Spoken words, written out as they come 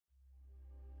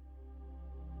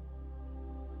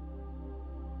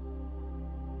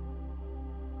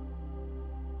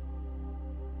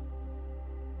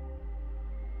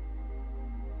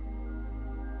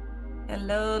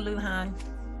Hello, Lujan.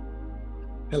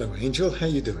 Hello, Angel. How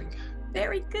you doing?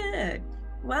 Very good.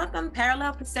 Welcome,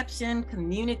 Parallel Perception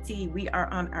Community. We are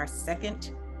on our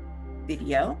second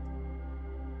video.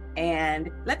 And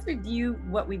let's review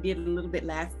what we did a little bit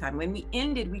last time. When we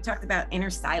ended, we talked about inner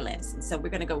silence. And so we're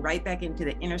going to go right back into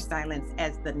the inner silence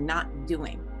as the not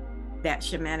doing, that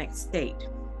shamanic state,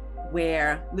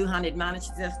 where Lujan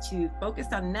admonishes us to focus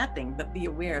on nothing, but be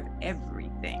aware of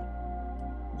everything.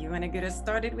 You want to get us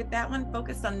started with that one?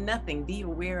 Focus on nothing, be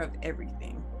aware of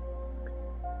everything.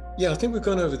 Yeah, I think we've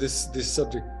gone over this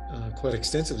subject quite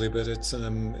extensively, but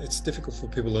it's difficult for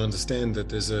people to understand that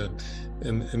there's a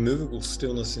immovable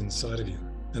stillness inside of you,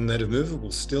 and that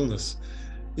immovable stillness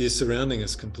is surrounding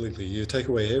us completely. You take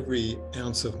away every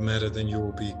ounce of matter, then you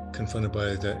will be confronted by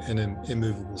an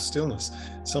immovable stillness,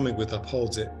 something that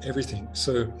upholds everything.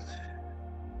 So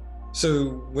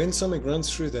when something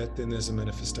runs through that, then there's a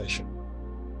manifestation.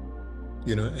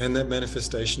 And that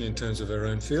manifestation in terms of our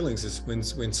own feelings is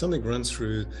when something runs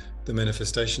through the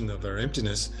manifestation of our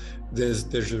emptiness,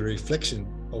 there's a reflection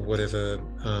of whatever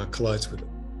collides with it,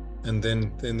 and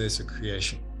then there's a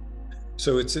creation.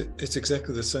 So it's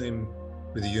exactly the same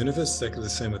with the universe, exactly the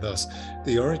same with us.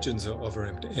 The origins of our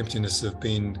emptiness have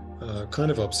been kind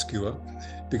of obscure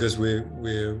because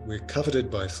we're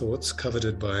coveted by thoughts,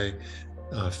 coveted by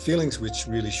feelings which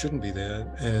really shouldn't be there,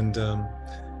 and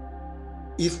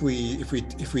if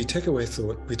we take away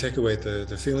thought, we take away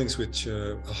the feelings which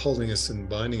are holding us and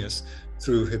binding us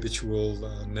through habitual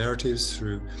narratives,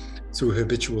 through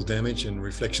habitual damage and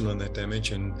reflection on that damage,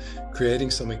 and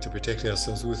creating something to protect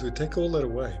ourselves with. We take all that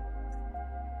away,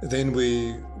 then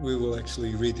we will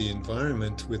actually read the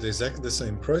environment with exactly the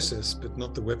same process, but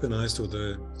not the weaponized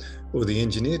or the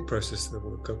engineered process that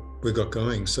we got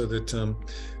going, so that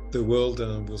the world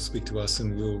will speak to us,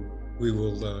 and we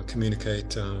will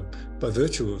communicate by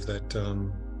virtue of that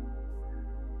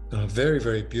very,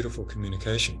 very beautiful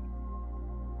communication.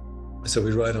 So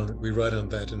we write on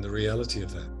that and the reality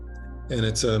of that, and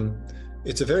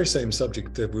it's a very same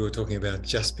subject that we were talking about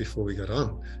just before we got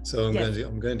on. So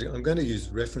I'm going to use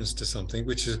reference to something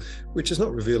which is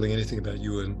not revealing anything about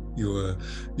you and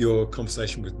your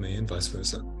conversation with me, and vice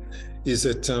versa. Is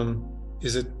it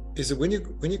when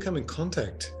you come in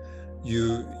contact,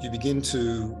 you begin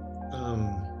to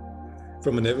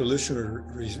from an evolutionary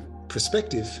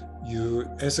perspective,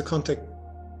 as the contact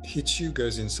hits you,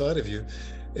 goes inside of you,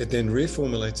 it then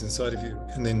reformulates inside of you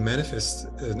and then manifests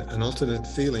an alternate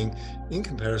feeling in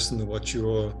comparison to what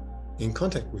you're in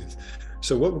contact with.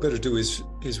 So what we've got to do is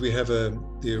we have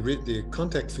the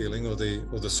contact feeling or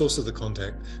the source of the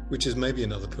contact, which is maybe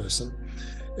another person,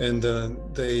 and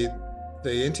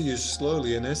they enter you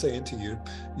slowly, and as they enter you,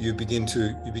 you begin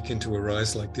to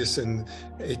arise like this, and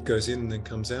it goes in and then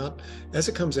comes out. As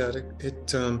it comes out,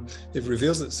 it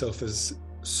reveals itself as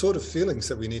sort of feelings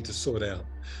that we need to sort out,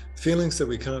 feelings that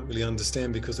we can't really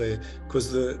understand because the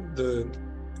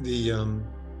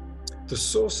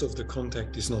source of the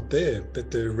contact is not there, but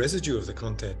the residue of the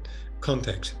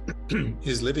contact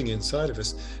is living inside of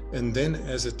us. And then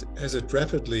as it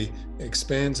rapidly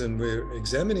expands, and we're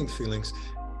examining feelings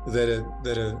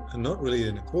that are not really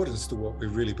in accordance to what we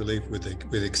really believe with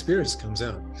experience, comes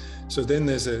out. So then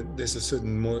there's a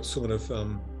certain more sort of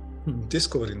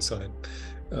discord inside.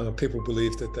 People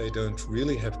believe that they don't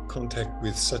really have contact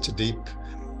with such a deep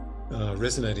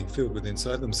resonating field within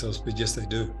inside themselves, but yes, they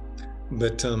do.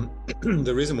 But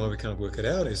the reason why we can't work it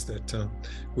out is that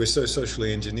we're so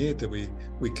socially engineered that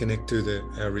we connect to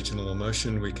our original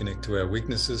emotion, we connect to our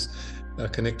weaknesses,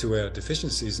 connect to our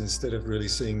deficiencies, instead of really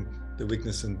seeing the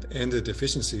weakness and the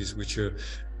deficiencies which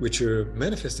are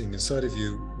manifesting inside of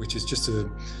you, which is just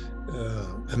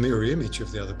a mirror image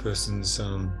of the other person's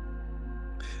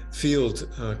field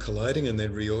colliding, and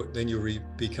then you're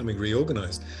becoming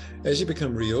reorganized. As you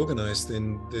become reorganized,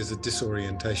 then there's a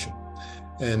disorientation,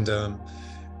 and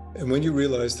when you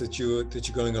realize that you're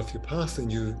going off your path, then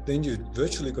you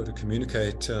virtually got to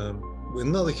communicate with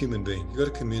another human being. You've got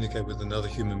to communicate with another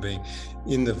human being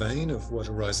in the vein of what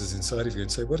arises inside of you,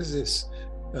 and say, what is this?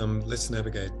 Let's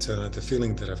navigate the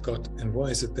feeling that I've got, and why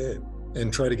is it there?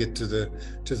 And try to get to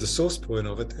the source point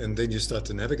of it, and then you start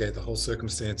to navigate the whole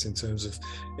circumstance in terms of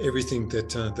everything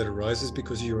that arises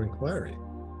because of your inquiry.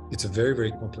 It's a very,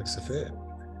 very complex affair,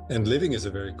 and living is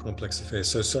a very complex affair.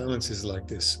 So silence is like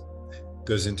this: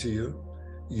 goes into you.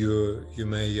 You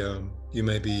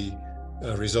may be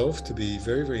resolved to be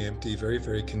very, very empty, very,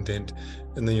 very content,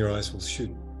 and then your eyes will shoot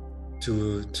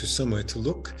to somewhere to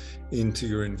look into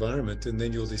your environment, and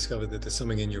then you'll discover that there's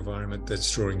something in your environment that's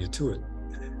drawing you to it.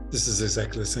 This is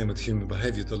exactly the same with human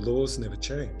behavior. The laws never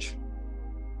change.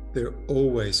 They're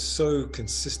always so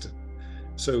consistent.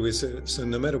 So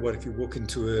no matter what, if you walk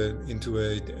into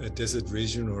a desert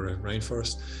region or a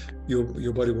rainforest,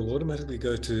 your body will automatically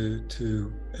go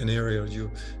to an area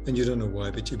and you don't know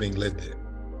why, but you're being led there.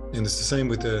 And it's the same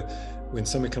with when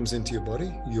something comes into your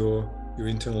body, your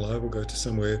internal eye will go to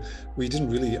somewhere where you don't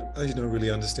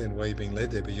really understand why you're being led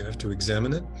there, but you have to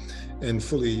examine it and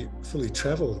fully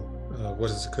travel what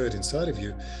has occurred inside of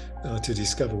you to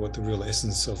discover what the real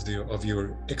essence of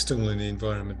your external and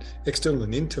internal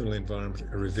environment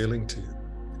are revealing to you.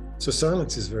 So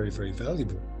silence is very, very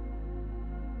valuable,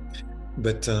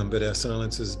 but our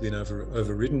silence has been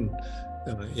overridden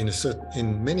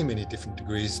in many different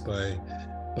degrees by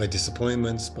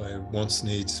disappointments, by wants,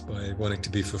 needs, by wanting to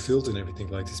be fulfilled and everything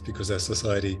like this, because our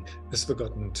society has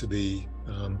forgotten to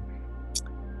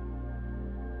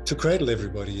cradle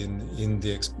everybody in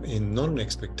not an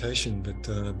expectation, but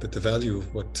the value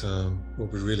of what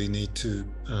we really need to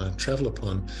travel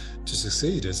upon to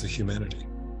succeed as a humanity.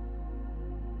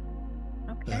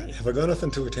 Okay. Have I gone off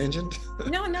into a tangent?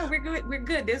 No, we're good. We're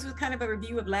good. This was kind of a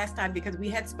review of last time because we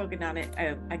had spoken on it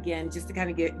again, just to kind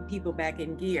of get people back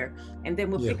in gear. And then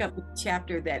we'll pick up the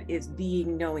chapter that is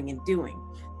being, knowing, and doing.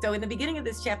 So in the beginning of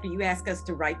this chapter, you ask us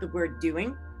to write the word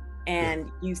doing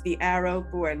and use the arrow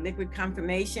for liquid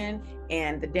confirmation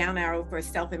and the down arrow for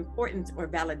self-importance or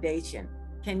validation.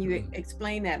 Can you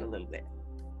explain that a little bit?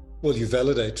 Well, you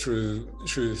validate through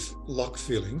lock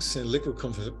feelings, and liquid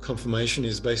confirmation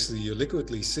is basically you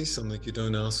liquidly see something. You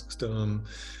don't ask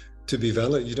to be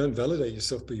valid. You don't validate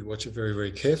yourself, but you watch it very, very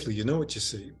carefully. You know what you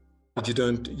see, but you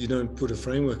don't put a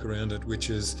framework around it, which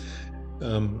is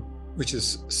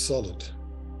solid.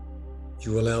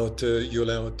 You allow it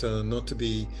not to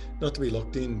be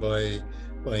locked in by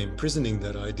imprisoning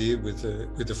that idea with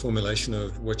the formulation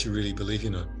of what you really believe.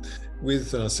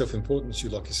 With self-importance, you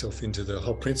lock yourself into the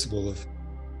whole principle of,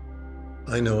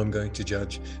 I know I'm going to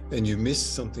judge, and you miss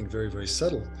something very, very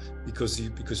subtle because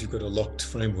you've got a locked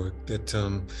framework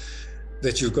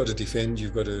that you've got to defend.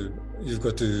 You've got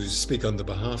to speak on the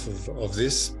behalf of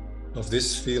this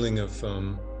feeling of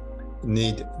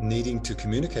needing to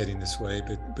communicate in this way,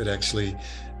 but actually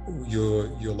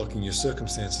you're locking your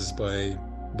circumstances by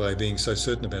being so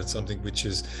certain about something which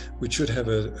should have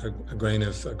a grain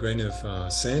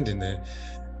of sand in there,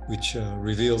 which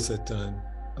reveals that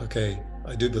okay,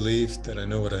 I do believe that I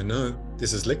know what I know.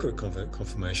 This is liquid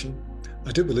confirmation.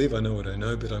 I do believe I know what I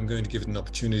know, but I'm going to give it an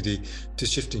opportunity to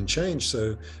shift and change,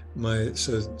 so my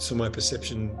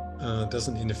perception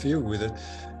doesn't interfere with it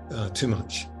too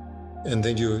much. And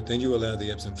then you allow the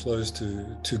ebbs and flows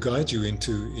to guide you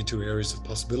into areas of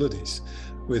possibilities.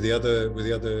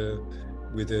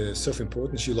 With the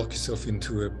self-importance, you lock yourself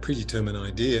into a predetermined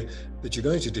idea that you're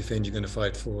going to defend, you're going to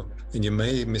fight for, and you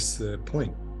may miss the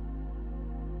point.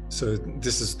 So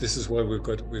this is why we've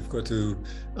got to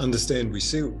understand we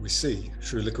see what we see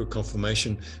through liquid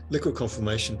confirmation. Liquid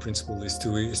confirmation principle is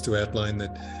to outline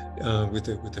that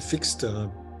with the fixed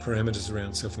parameters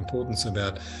around self-importance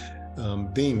about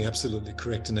being absolutely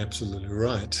correct and absolutely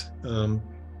right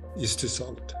is too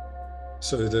solid.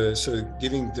 So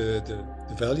giving the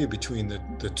value between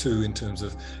the two in terms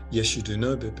of, yes, you do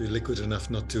know, but be liquid enough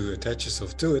not to attach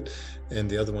yourself to it, and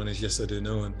the other one is, yes, I do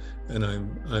know, and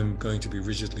I'm going to be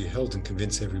rigidly held and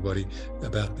convince everybody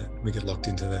about that. We get locked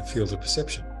into that field of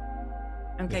perception.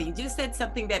 Okay, you just said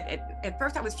something that at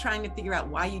first I was trying to figure out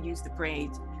why you used the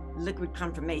phrase liquid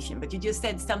confirmation, but you just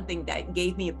said something that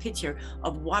gave me a picture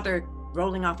of water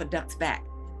rolling off a duck's back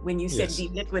when you said be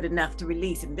liquid enough to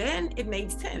release, and then it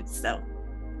made sense. So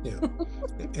yeah,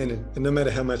 and no matter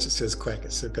how much it says quack,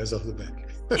 it goes off the back.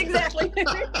 Exactly.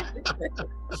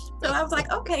 So I was like,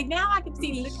 okay, now I can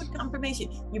see liquid confirmation.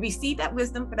 You receive that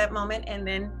wisdom for that moment, and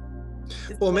then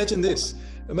well, imagine this.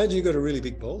 Imagine you've got a really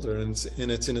big boulder and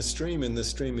it's in a stream, and the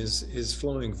stream is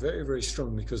flowing very, very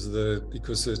strong because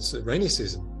it's a rainy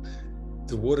season.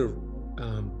 The water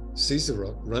sees the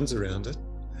rock, runs around it,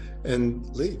 and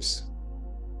leaves.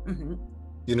 Mm-hmm.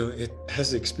 It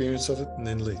has the experience of it and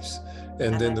then leaves.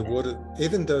 And then the water,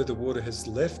 even though the water has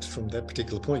left from that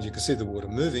particular point, you can see the water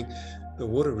moving, the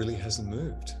water really hasn't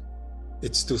moved.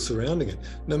 It's still surrounding it.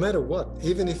 No matter what,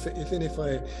 even if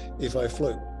I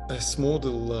float a small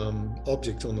little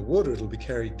object on the water, it'll be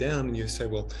carried down, and you say,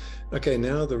 well, okay,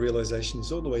 now the realization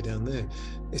is all the way down there.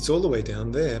 It's all the way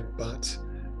down there, but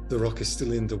the rock is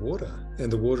still in the water,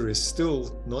 and the water is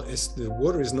still not, the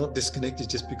water is not disconnected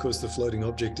just because the floating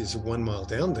object is 1 mile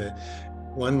down there.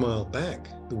 1 mile back,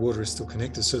 the water is still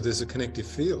connected. So there's a connective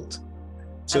field.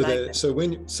 So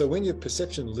when your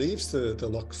perception leaves the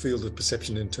locked field of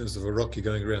perception in terms of a rock, you're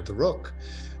going around the rock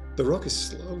is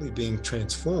slowly being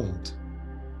transformed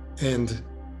and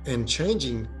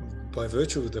changing by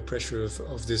virtue of the pressure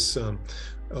of this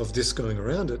going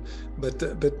around it.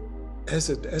 But as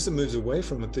it moves away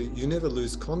from it, you never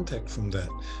lose contact from that.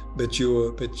 But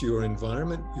your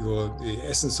environment, the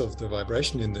essence of the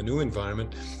vibration in the new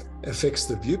environment affects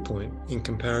the viewpoint in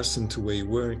comparison to where you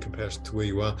were, in comparison to where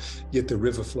you are. Yet the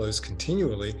river flows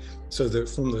continually, so that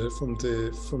from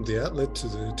the outlet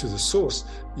to the source,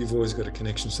 you've always got a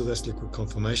connection. So that's liquid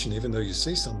confirmation. Even though you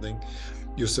see something,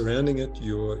 you're surrounding it,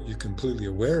 you're completely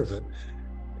aware of it.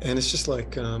 And it's just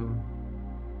like, oh,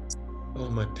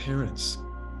 my parents,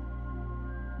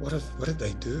 what did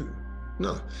they do?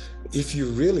 No, if you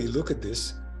really look at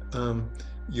this,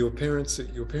 your parents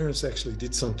actually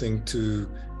did something to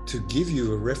give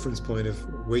you a reference point of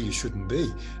where you shouldn't be.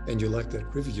 And you're like that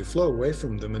river, you flow away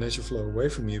from them, and as you flow away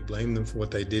from you, blame them for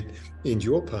what they did in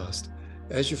your past.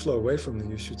 As you flow away from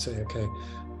them, you should say, okay,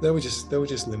 they were just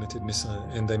limited,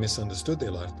 and they misunderstood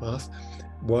their life path.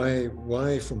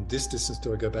 Why from this distance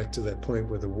do I go back to that point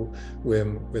where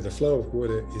the flow of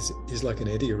water is like an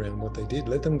eddy around what they did?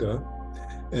 Let them go,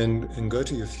 and go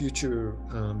to your future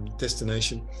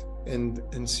destination, and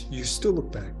you still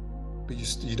look back, but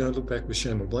you don't look back with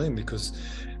shame or blame, because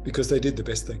they did the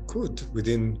best they could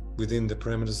within the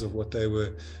parameters of what they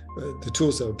were, the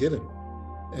tools they were given.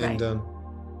 And right.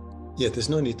 Yeah, there's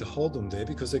no need to hold them there,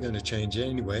 because they're going to change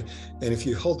anyway. And if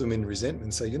you hold them in resentment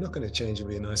and say, you're not going to change and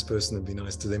be a nice person and be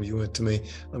nice to them, you weren't to me,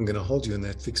 I'm going to hold you in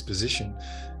that fixed position.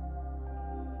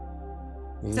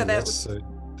 So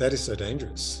that is so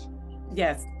dangerous.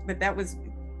 Yes, but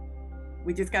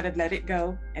we just got to let it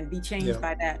go and be changed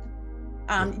by that.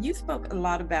 You spoke a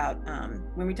lot about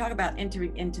when we talk about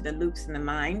entering into the loops in the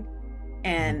mind,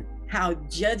 and how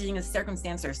judging a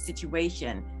circumstance or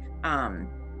situation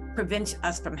prevents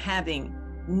us from having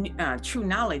true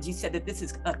knowledge. You said that this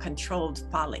is a controlled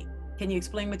folly. Can you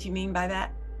explain what you mean by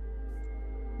that?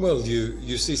 Well,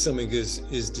 you see something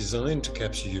is designed to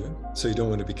capture you, so you don't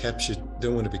want to be captured.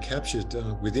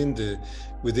 Within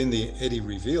the eddy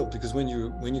revealed, because when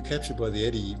you're captured by the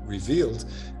eddy revealed,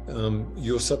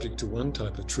 you're subject to one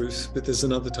type of truth, but there's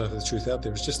another type of truth out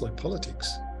there. It's just like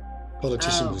politics.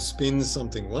 Politician will spin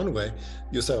something one way,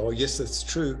 you'll say, oh yes, that's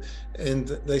true, and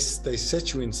they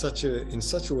set you in such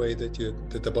a way that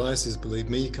the bias is, believe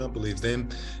me, you can't believe them,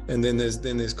 and then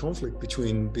there's conflict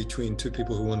between two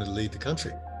people who want to lead the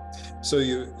country. So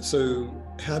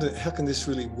how can this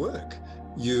really work?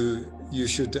 You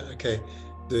should, okay,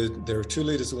 there are two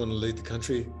leaders who want to lead the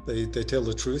country. They tell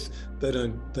the truth. They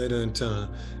don't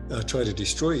try to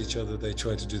destroy each other. They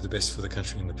try to do the best for the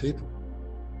country and the people,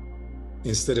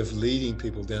 instead of leading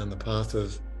people down the path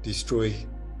of destroy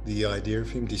the idea of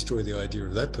him, destroy the idea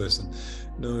of that person.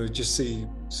 No, just see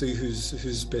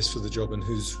who's best for the job and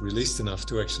who's released enough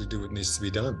to actually do what needs to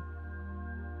be done.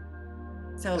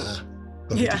 So,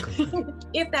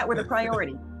 if that were the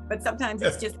priority, but sometimes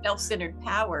it's just self-centered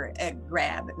power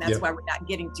grab, and that's why we're not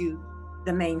getting to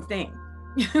the main thing.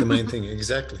 The main thing,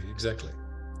 exactly.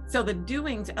 So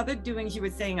the other doings you were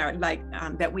saying are like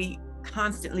that we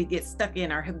constantly get stuck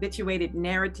in, our habituated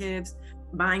narratives,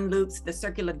 mind loops, the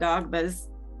circular dogmas.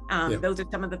 Those are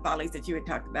some of the follies that you had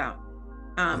talked about.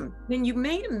 Then you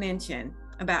made a mention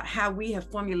about how we have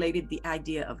formulated the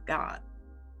idea of God.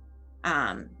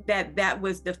 That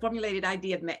was the formulated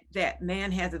idea that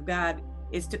man has of God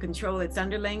is to control its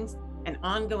underlings, an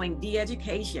ongoing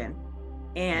de-education,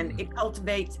 and it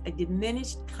cultivates a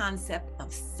diminished concept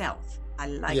of self. I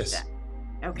like that.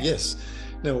 Okay. Yes.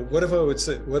 Now, what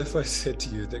if I said to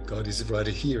you that God is right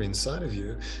here inside of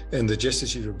you, and the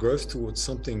gesture of growth towards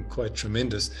something quite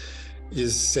tremendous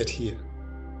is set here,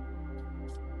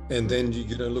 and then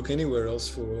you don't look anywhere else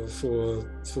for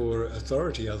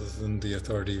authority other than the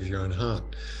authority of your own heart,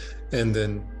 and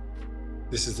then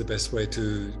this is the best way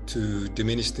to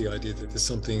diminish the idea that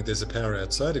there's a power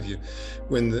outside of you.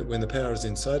 When the power is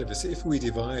inside of us, if we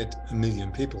divide 1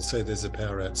 million people, say there's a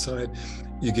power outside,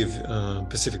 you give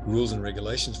specific rules and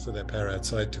regulations for that power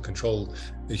outside to control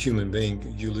a human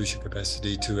being, you lose your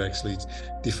capacity to actually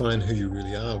define who you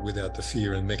really are without the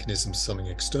fear and mechanisms of something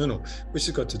external, which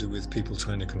has got to do with people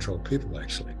trying to control people,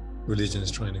 actually. Religion is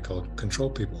trying to control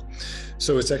people.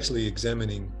 So it's actually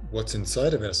examining what's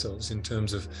inside of ourselves in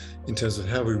terms of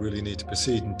how we really need to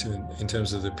proceed in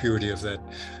terms of the purity of that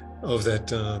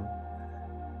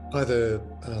either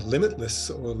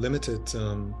limitless or limited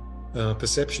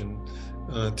perception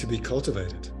to be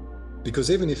cultivated. Because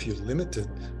even if you're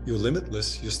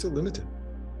limitless, you're still limited.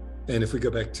 And if we go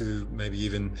back to maybe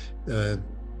even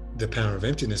the power of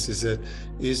emptiness, is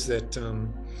that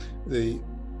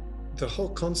the whole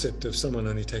concept of someone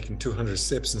only taking 200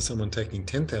 steps and someone taking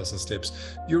 10,000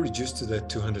 steps, you're reduced to that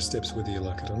 200 steps whether you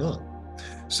like it or not.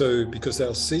 So because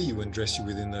they'll see you and dress you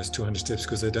within those 200 steps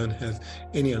because they don't have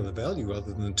any other value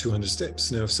other than 200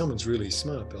 steps. Now, if someone's really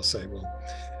smart, they'll say, well,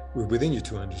 we're within your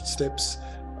 200 steps.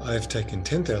 I've taken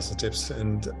 10,000 steps,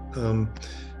 and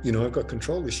I've got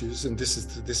control issues, and this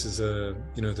is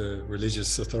the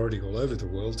religious authority all over the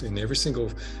world in every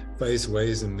single phase,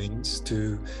 ways and means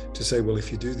to say, well,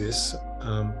 if you do this,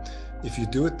 if you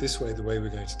do it this way, the way we're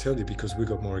going to tell you, because we've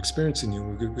got more experience in you,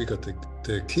 we got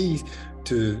the key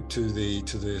to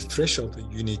the threshold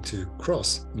that you need to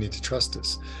cross. You need to trust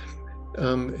us.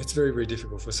 It's very, very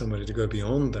difficult for somebody to go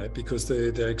beyond that because they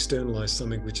externalize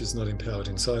something which is not empowered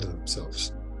inside of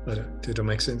themselves. Did it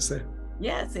make sense there?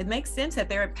 Yes, it makes sense that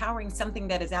they're empowering something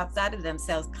that is outside of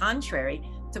themselves, contrary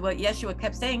to what Yeshua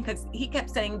kept saying, because he kept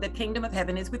saying the kingdom of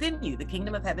heaven is within you. The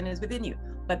kingdom of heaven is within you.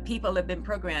 But people have been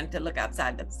programmed to look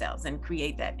outside themselves and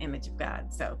create that image of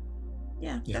God. So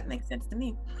yeah. That makes sense to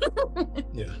me.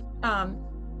 Yeah.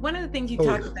 One of the things you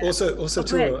talked about. Also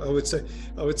too, I would say,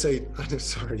 I'm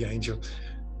sorry, Angel.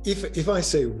 If I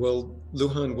say, well,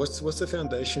 Lujan, what's the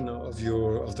foundation of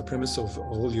the premise of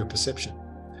all your perception?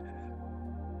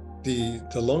 The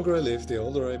longer I live, the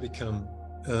older I become.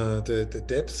 The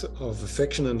depth of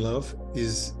affection and love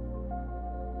is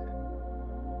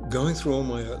going through all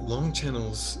my long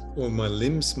channels, or my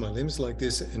limbs like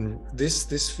this, and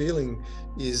this feeling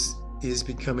is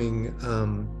becoming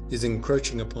is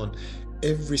encroaching upon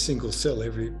every single cell.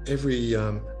 Every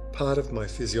part of my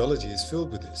physiology is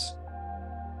filled with this.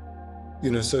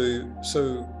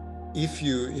 So if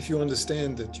you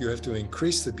understand that you have to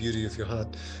increase the beauty of your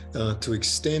heart to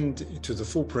extend to the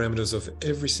full parameters of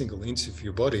every single inch of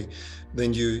your body,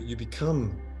 then you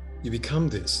become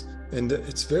this, and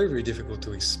it's very, very difficult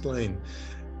to explain.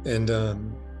 And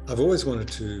I've always wanted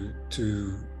to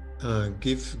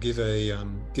give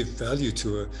value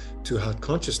to heart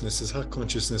consciousness, as heart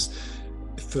consciousness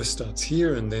first starts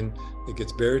here, and then it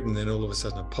gets buried, and then all of a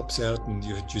sudden it pops out, and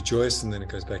you're joyous, and then it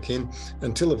goes back in,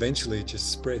 until eventually it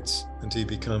just spreads until you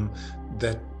become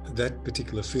that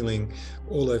particular feeling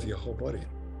all over your whole body.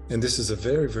 And this is a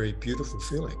very, very beautiful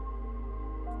feeling,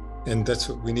 and that's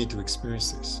what we need to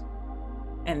experience this.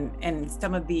 And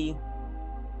some of the,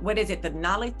 what is it, the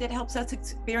knowledge that helps us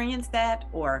experience that,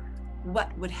 or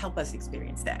what would help us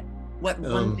experience that? What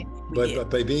one thing but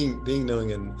by being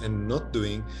knowing and not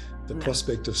doing, the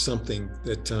prospect of something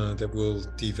that will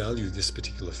devalue this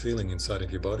particular feeling inside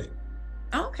of your body.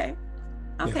 Okay.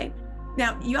 Yeah.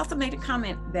 Now, you also made a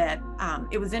comment that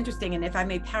it was interesting, and if I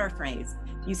may paraphrase,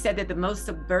 you said that the most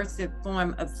subversive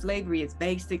form of slavery is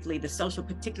basically the social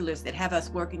particulars that have us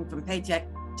working from paycheck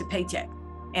to paycheck,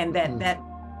 and that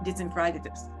disenfranchises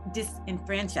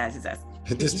us.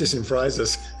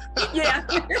 Disenfranchises. Yeah.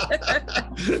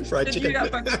 Fried chicken.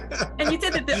 And you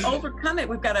said that to overcome it,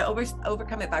 we've got to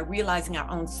overcome it by realizing our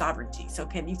own sovereignty. So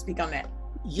can you speak on that?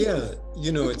 Yeah,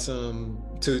 it's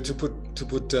to put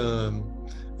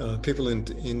people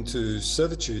into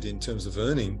servitude in terms of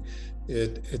earning.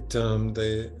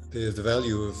 The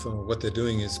value of what they're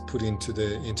doing is put into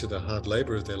the hard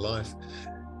labor of their life,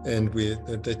 and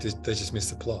they just miss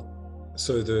the plot.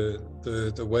 So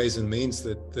the ways and means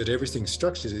that everything's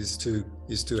structured is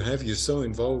to have you so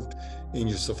involved in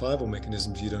your survival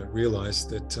mechanisms you don't realize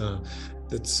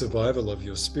that survival of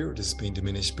your spirit has been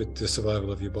diminished, but the survival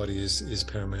of your body is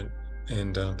paramount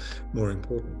and more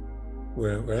important.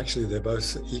 Where actually they're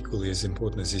both equally as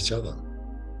important as each other.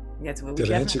 Yes, well, we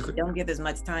definitely don't give as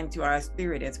much time to our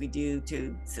spirit as we do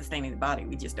to sustaining the body.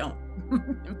 We just don't.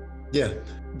 Yeah,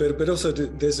 but also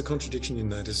there's a contradiction in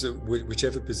that, is that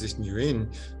whichever position you're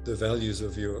in, the values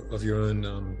of your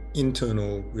own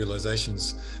internal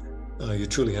realizations, you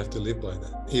truly have to live by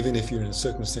that. Even if you're in a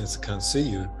circumstance that can't see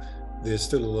you, there's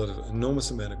still a lot of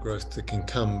enormous amount of growth that can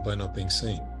come by not being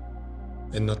seen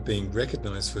and not being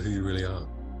recognized for who you really are.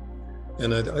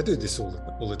 And I do this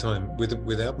all the time.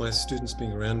 Without my students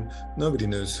being around, nobody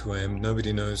knows who I am.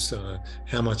 Nobody knows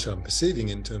how much I'm perceiving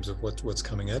in terms of what's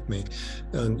coming at me.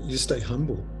 And you stay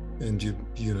humble, and you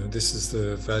know this is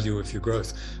the value of your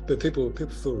growth. But people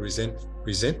feel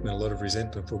resentment, a lot of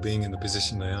resentment for being in the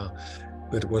position they are.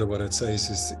 But what I'd say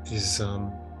is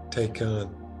take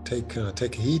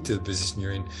heed to the position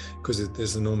you're in, because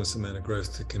there's an enormous amount of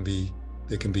growth that can be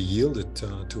yielded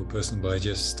to a person by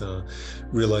just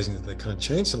realizing that they can't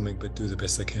change something, but do the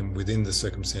best they can within the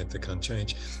circumstance they can't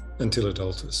change until it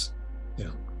alters. Yeah.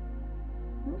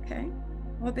 Okay.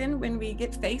 Well, then when we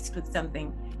get faced with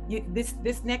something,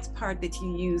 this next part that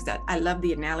you used, I love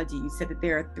the analogy. You said that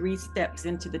there are 3 steps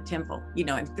into the temple,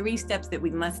 and 3 steps that we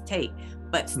must take,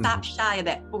 but stop shy of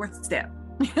that 4th step.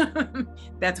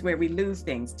 That's where we lose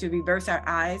things. To reverse our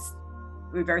eyes,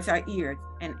 reverse our ears,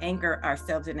 and anchor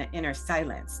ourselves in an inner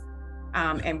silence.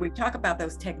 And we talk about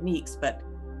those techniques, but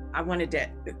I wanted to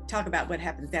talk about what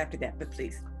happens after that, but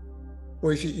please.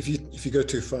 Well, if you go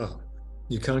too far,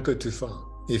 you can't go too far.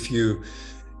 If you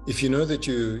know that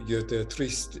there are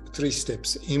three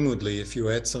steps inwardly, if you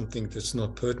add something that's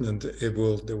not pertinent, there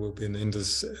will be an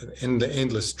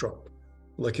endless drop.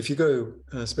 Like if you go,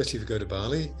 especially if you go to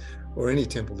Bali or any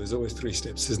temple, there's always 3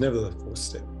 steps. There's never the 4th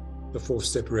step. The 4th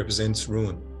step represents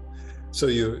ruin. So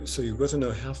you've got to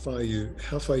know how far you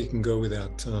can go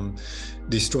without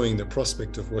destroying the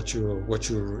prospect of what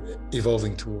you're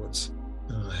evolving towards.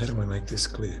 How do I make this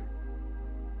clear?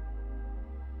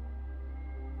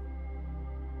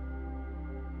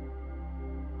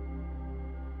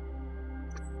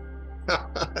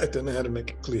 I don't know how to make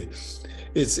it clear.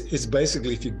 It's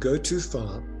basically, if you go too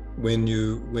far, when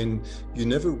you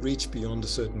never reach beyond a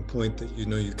certain point that you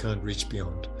know you can't reach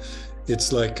beyond.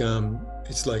 It's like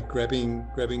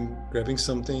grabbing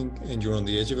something and you're on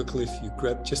the edge of a cliff. You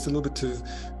grab just a little bit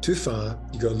too far.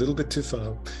 You go a little bit too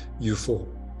far, you fall,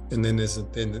 and then there's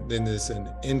an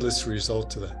endless result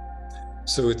to that.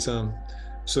 So it's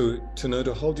so to know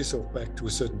to hold yourself back to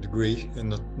a certain degree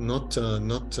and not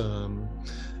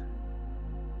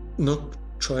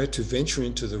try to venture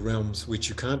into the realms which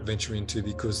you can't venture into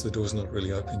because the door's not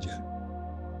really opened yet.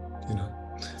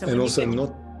 So and also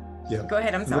not. Yeah. Go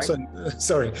ahead. I'm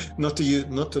sorry. Also, not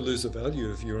to lose the value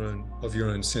of your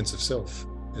own sense of self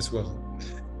as well,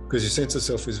 because your sense of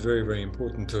self is very, very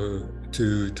important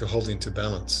to hold into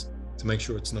balance, to make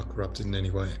sure it's not corrupted in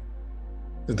any way.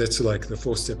 And that's like the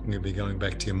 4th step. You'll be going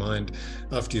back to your mind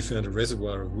after you found a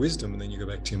reservoir of wisdom, and then you go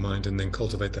back to your mind and then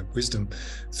cultivate that wisdom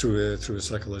through a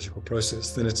psychological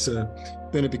process. Then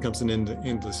it becomes an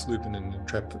endless loop and an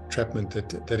entrapment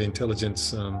that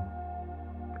intelligence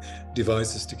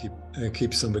devices to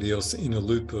keep somebody else in a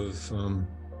loop of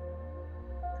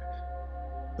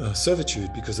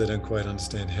servitude, because they don't quite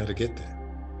understand how to get there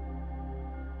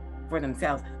for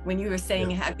themselves. When you were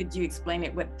saying, how could you explain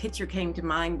it? What picture came to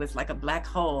mind was like a black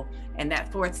hole, and that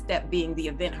 4th step being the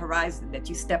event horizon that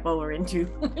you step over into,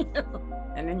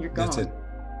 and then you're gone. That's it.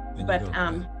 But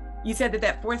you said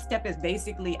that 4th step is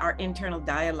basically our internal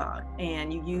dialogue,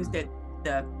 and you used the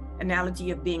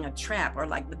analogy of being a trap, or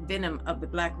like the venom of the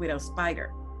black widow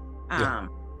spider.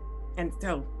 And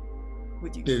so,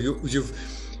 would you? Yeah,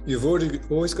 you've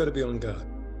always got to be on guard.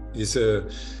 Is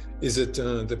it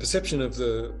the perception of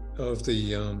the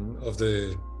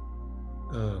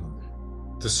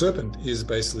serpent is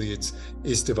basically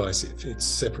it's divisive, it's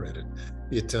separated,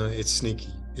 it's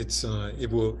sneaky,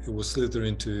 it will slither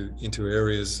into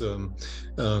areas,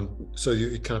 so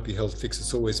it can't be held fixed.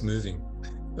 It's always moving,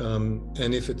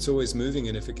 and if it's always moving,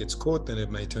 and if it gets caught, then it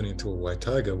may turn into a white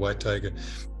tiger. White tiger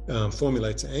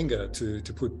formulates anger to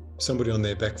put somebody on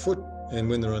their back foot, and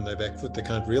when they're on their back foot, they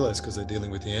can't realize, because they're dealing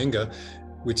with the anger,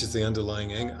 which is the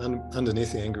underlying anger.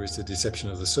 Underneath the anger is the deception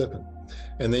of the serpent.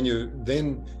 And then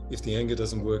if the anger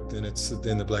doesn't work, then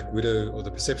the black widow, or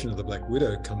the perception of the black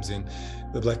widow, comes in.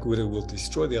 The black widow will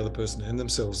destroy the other person and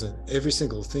themselves and every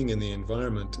single thing in the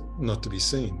environment not to be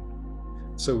seen.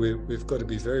 So we've got to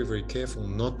be very, very careful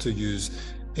not to use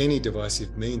any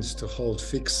divisive means to hold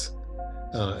fix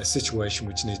a situation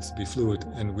which needs to be fluid,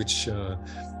 and which the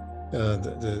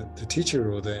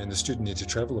teacher and the student need to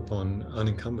travel upon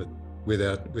unencumbered,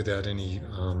 without any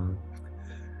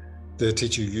the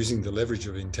teacher using the leverage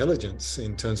of intelligence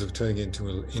in terms of turning it into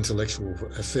an intellectual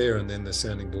affair, and then the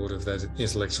sounding board of that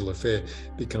intellectual affair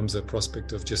becomes a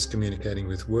prospect of just communicating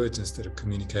with words instead of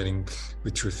communicating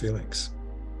with true feelings.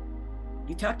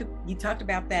 You talked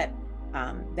about that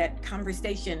that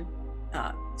conversation,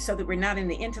 so that we're not in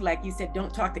the intellect. You said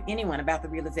don't talk to anyone about the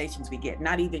realizations we get,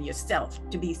 not even yourself,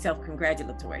 to be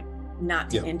self-congratulatory, not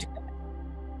to intellect.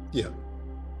 Yeah.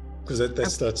 Because that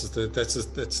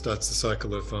starts the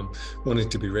cycle of wanting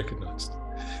to be recognized.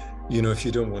 If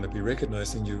you don't want to be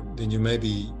recognized, then you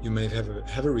may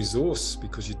have a resource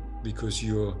because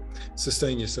you're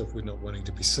sustaining yourself with not wanting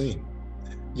to be seen.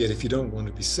 Yet if you don't want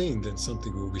to be seen, then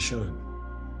something will be shown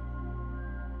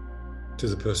to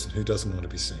the person who doesn't want to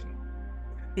be seen.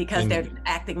 Because they're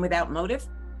acting without motive?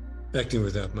 Acting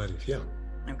without motive, yeah.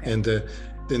 Okay. And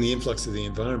then the influx of the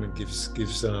environment gives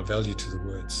value to the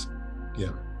words,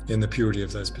 yeah, and the purity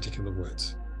of those particular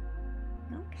words.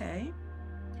 Okay.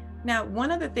 Now, one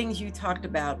of the things you talked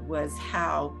about was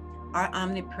how our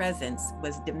omnipresence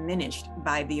was diminished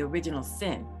by the original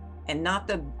sin, and not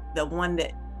the one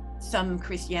that some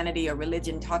Christianity or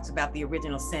religion talks about, the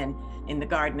original sin in the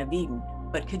Garden of Eden.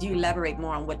 But could you elaborate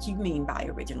more on what you mean by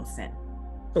original sin?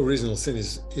 Original sin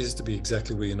is to be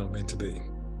exactly where you're not meant to be.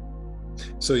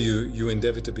 So you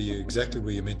endeavor to be exactly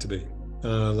where you're meant to be.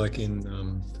 Like in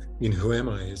Who Am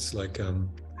I? It's like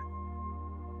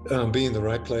be in the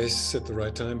right place at the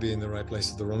right time, be in the right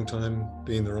place at the wrong time,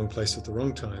 be in the wrong place at the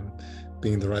wrong time,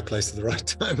 be in the right place at the right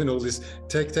time, and all this.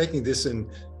 Taking this and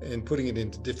putting it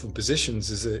into different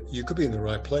positions is that you could be in the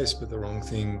right place, but the wrong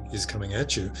thing is coming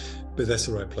at you. But that's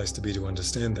the right place to be to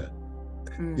understand that.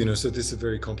 So this is a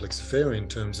very complex affair in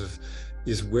terms of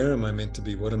is where am I meant to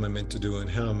be, what am I meant to do, and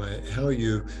how are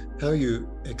you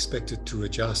expected to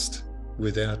adjust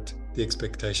without the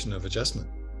expectation of adjustment.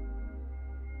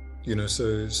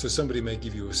 So somebody may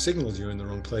give you a signal you're in the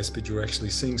wrong place, but you're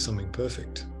actually seeing something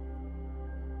perfect.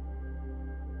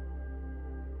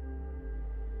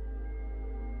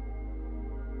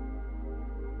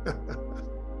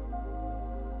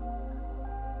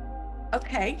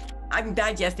 Okay, I'm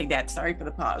digesting that. Sorry for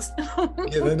the pause.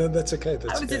 Yeah, no, that's okay.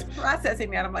 I was just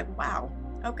processing that. I'm like, wow.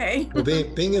 Okay. Well,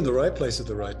 being in the right place at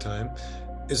the right time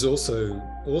is also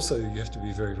you have to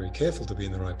be very, very careful to be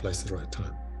in the right place at the right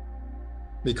time.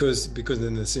 Because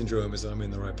then the syndrome is I'm in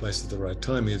the right place at the right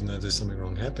time, even though there's something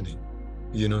wrong happening.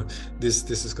 This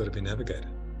has got to be navigated.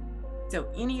 So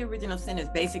any original sin is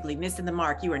basically missing the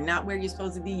mark. You are not where you're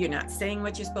supposed to be. You're not saying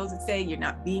what you're supposed to say. You're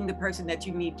not being the person that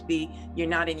you need to be. You're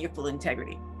not in your full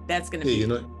integrity. That's going to be.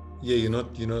 You're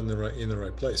not in the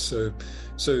right place. So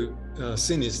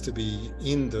sin is to be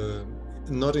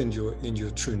not in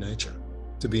your true nature,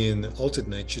 to be in the altered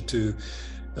nature, to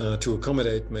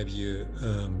accommodate maybe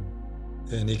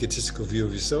an egotistical view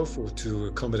of yourself, or to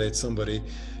accommodate somebody,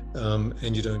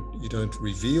 and you don't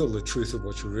reveal the truth of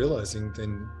what you're realizing,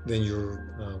 then you're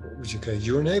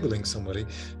enabling somebody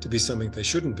to be something they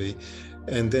shouldn't be,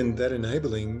 and then that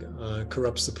enabling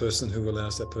corrupts the person who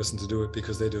allows that person to do it,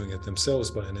 because they're doing it themselves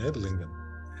by enabling them.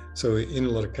 So in a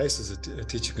lot of cases, a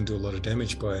teacher can do a lot of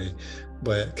damage by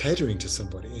catering to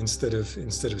somebody instead of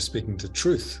speaking to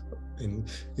truth. And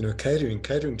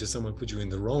catering to someone put you in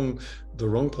the wrong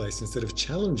place instead of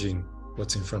challenging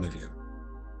what's in front of you.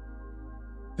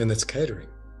 And that's catering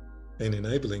and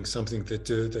enabling something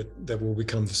that will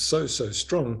become so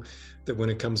strong that when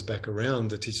it comes back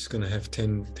around, the teacher's going to have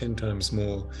 10 times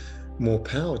more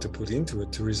power to put into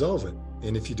it to resolve it.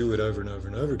 And if you do it over and over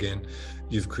and over again,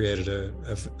 you've created a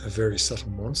very subtle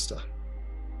monster.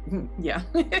 Yeah.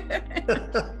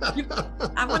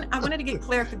 I wanted to get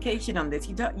clarification on this.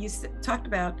 You talked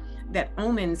about that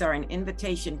omens are an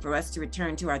invitation for us to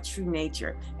return to our true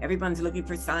nature. Everyone's looking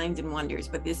for signs and wonders,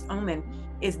 but this omen,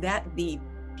 is that the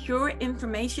pure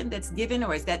information that's given,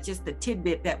 or is that just the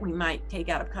tidbit that we might take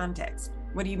out of context?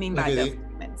 What do you mean by those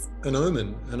omens?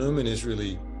 An omen is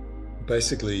really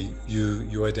basically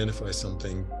you identify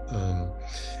something,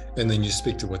 and then you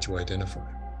speak to what you identify.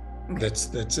 Okay.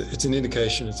 It's an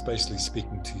indication. It's basically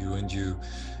speaking to you, and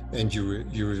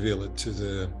you reveal it to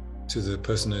the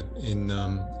person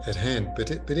at hand.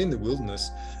 But in the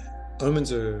wilderness,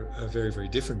 omens are very, very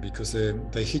different, because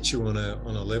they hit you on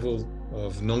a level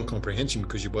of non-comprehension,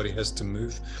 because your body has to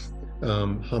move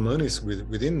harmonious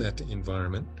within that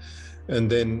environment,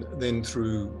 and then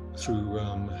through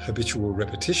habitual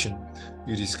repetition,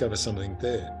 you discover something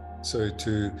there. So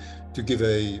to give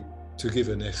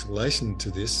an explanation to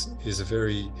this is a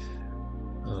very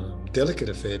delicate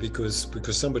affair, because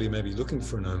somebody may be looking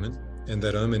for an omen, and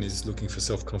that omen is looking for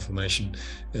self-confirmation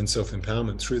and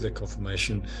self-empowerment through that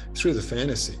confirmation, through the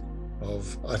fantasy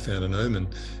of I found an omen,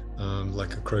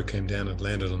 like a crow came down and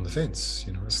landed on the fence.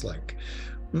 It's like,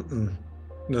 no.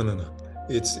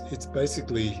 It's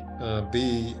basically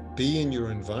be in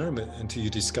your environment until you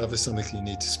discover something you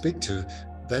need to speak to.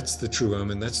 That's the true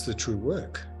omen. That's the true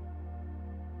work.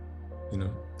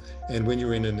 And when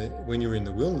you're in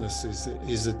the wilderness,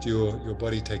 is that your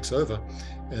body takes over,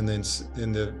 and then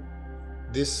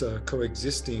this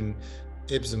coexisting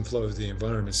ebbs and flows of the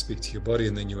environment speak to your body,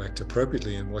 and then you act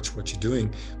appropriately and watch what you're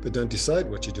doing, but don't decide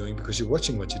what you're doing, because you're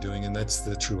watching what you're doing, and that's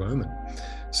the true omen.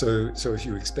 So if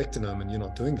you expect an omen, you're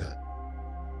not doing that.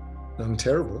 I'm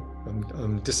terrible.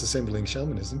 I'm disassembling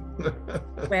shamanism.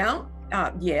 Well,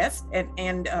 yes,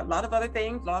 and a lot of other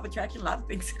things, law of attraction, a lot of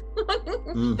things.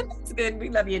 It's good. We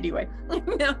love you anyway.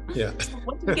 Yeah.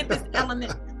 Once we get this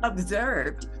element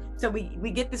observed, so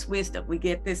we get this wisdom, we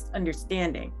get this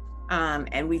understanding,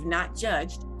 and we've not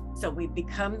judged, so we've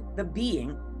become the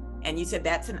being. And you said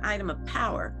that's an item of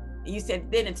power. You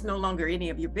said then it's no longer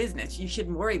any of your business. You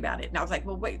shouldn't worry about it. And I was like,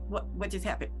 well, wait, what just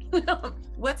happened?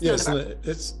 It's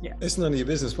none of your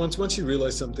business. Once you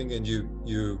realize something and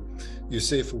you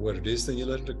see it for what it is, then you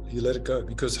let it go.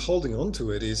 Because holding on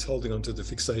to it is holding on to the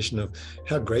fixation of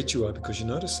how great you are because you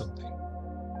notice something.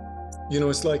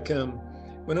 It's like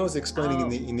when I was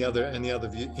explaining in the other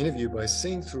interview by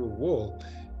seeing through a wall,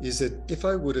 is that if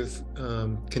I would have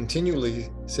continually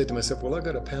said to myself, well, I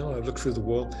got a power, I looked through the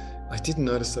wall, I didn't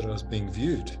notice that I was being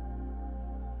viewed.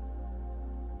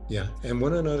 Yeah, and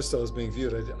when I noticed I was being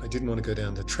viewed, I didn't want to go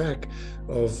down the track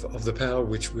of the power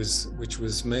which was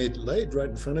laid right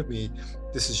in front of me.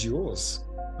 This is yours.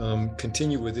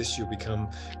 Continue with this, you'll become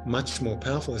much more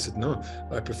powerful. I said, no,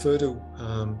 I prefer to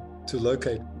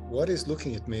locate what is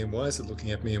looking at me and why is it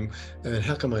looking at me, and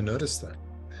how come I notice that?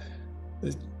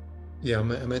 Yeah,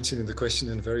 I'm answering the question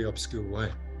in a very obscure way.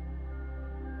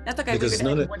 That's okay. Because it's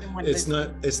none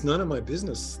of my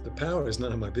business. The power is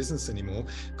none of my business anymore,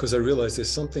 because I realize there's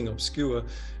something obscure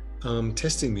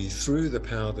testing me through the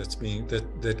power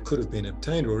that could have been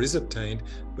obtained or is obtained,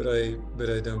 but I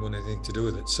don't want anything to do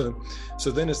with it. So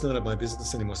then it's none of my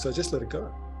business anymore. So I just let it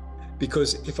go.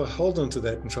 Because if I hold on to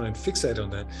that and try and fixate on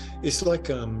that, it's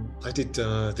like I did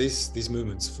these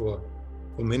movements for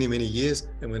many, many years,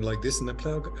 and went like this, and the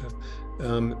plow.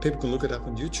 People can look it up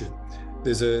on YouTube.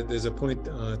 There's a point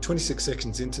 26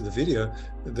 seconds into the video,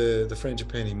 the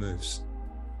frangipani moves,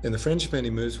 and the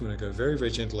frangipani moves when I go very,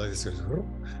 very gentle like this, goes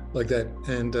like that.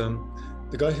 And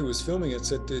the guy who was filming it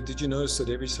said, "Did you notice that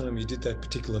every time you did that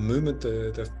particular movement,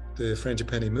 the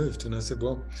frangipani moved?" And I said,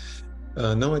 "Well,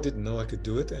 no, I didn't know I could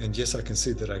do it, and yes, I can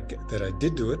see that I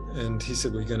did do it." And he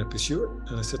said, "Well, you're going to pursue it?"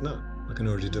 And I said, "No, I can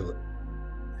already do it.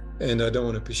 And I don't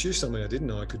want to pursue something I didn't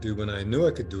know I could do when I knew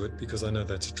I could do it, because I know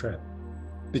that's a trap.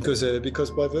 Because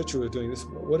by virtue of doing this,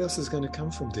 what else is going to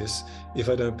come from this if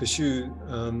I don't pursue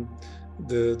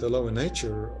the lower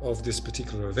nature of this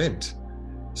particular event?"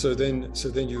 So then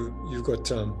you've got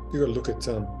to look at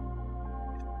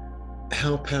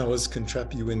how powers can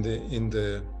trap you in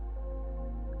the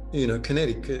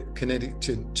kinetic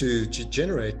to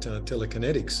generate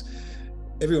telekinetics.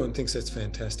 Everyone thinks that's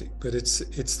fantastic, but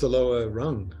it's the lower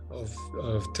rung of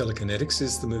telekinetics,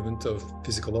 is the movement of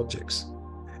physical objects.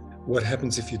 What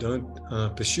happens if you don't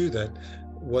pursue that?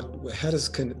 How does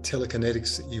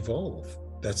telekinetics evolve?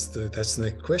 That's the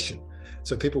next question.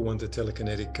 So people want the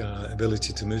telekinetic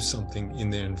ability to move something in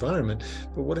their environment,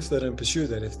 but what if they don't pursue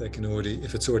that?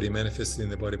 If it's already manifested in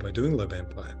their body by doing low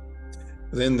vampire,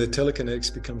 then the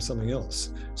telekinetics becomes something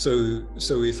else. So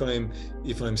if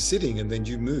I'm sitting and then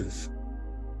you move,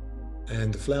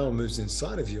 and the flower moves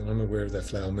inside of you, I'm aware of that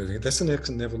flower moving. That's the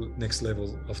next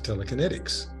level of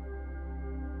telekinetics.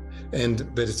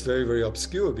 But it's very, very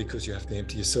obscure, because you have to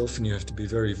empty yourself, and you have to be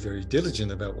very, very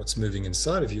diligent about what's moving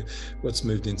inside of you, what's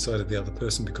moved inside of the other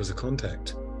person because of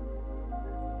contact.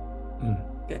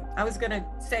 Good. I was going to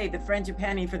say the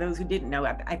frangipani, for those who didn't know,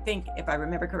 I think if I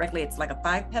remember correctly, it's like a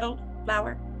 5-petaled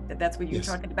flower. That's what you were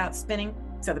talking about, spinning.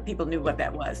 So the people knew what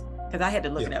that was, because I had to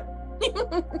look it up.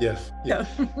 Yeah.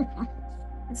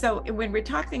 So when we're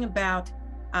talking about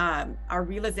our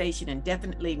realization, and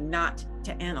definitely not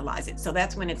to analyze it. So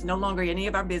that's when it's no longer any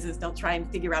of our business. Don't try and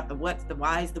figure out the what's, the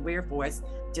whys, the wherefores.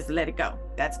 Just let it go.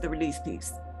 That's the release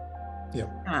piece. Yeah.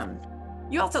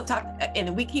 You also talk,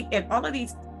 and we keep, and all of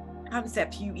these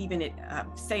concepts you even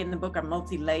say in the book are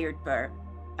multi-layered for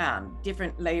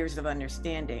different layers of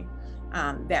understanding,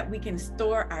 that we can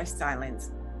store our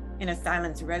silence in a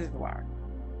silence reservoir.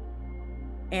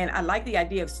 And I like the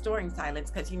idea of storing silence,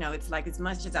 because, it's like, as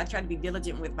much as I try to be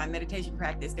diligent with my meditation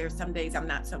practice, there are some days I'm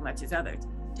not so much as others.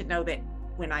 To know that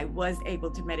when I was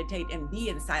able to meditate and be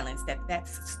in silence,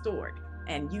 that's stored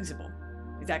and usable.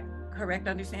 Is that correct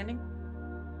understanding?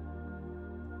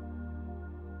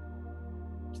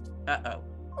 Uh-oh.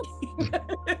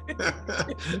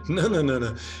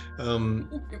 No.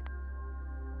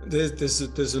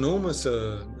 There's enormous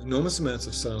amounts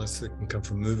of silence that can come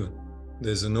from movement.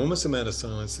 There's enormous amount of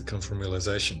silence that comes from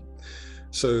realization.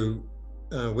 So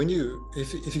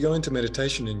if you go into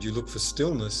meditation and you look for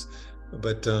stillness,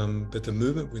 but the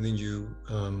movement within you,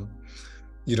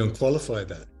 you don't qualify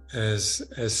that as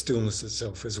stillness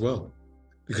itself as well,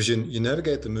 because you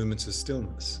navigate the movements as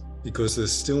stillness, because the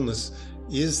stillness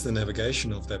is the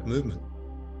navigation of that movement.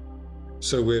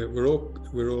 So we're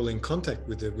all in contact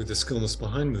with the stillness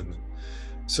behind movement.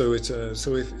 So it's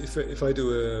so if I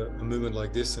do a movement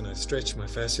like this and I stretch my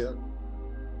fascia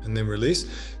and then release,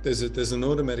 there's an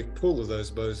automatic pull of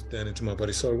those bows down into my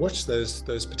body. So I watch those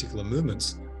particular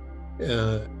movements,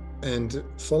 and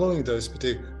following those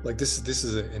particular, like this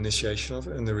is an initiation of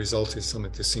it, and the result is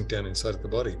something to sink down inside of the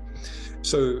body.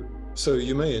 So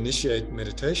you may initiate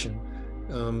meditation,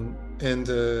 and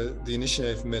the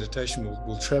initiated meditation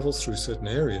will travel through certain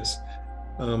areas,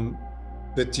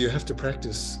 but you have to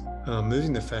practice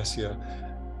moving the fascia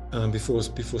before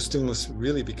stillness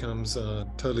really becomes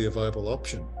totally a viable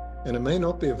option. And it may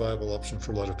not be a viable option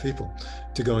for a lot of people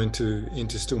to go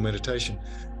into still meditation.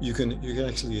 You can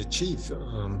actually achieve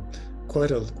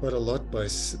quite a lot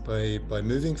by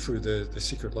moving through the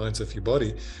secret lines of your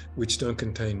body, which don't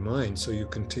contain mind. So you're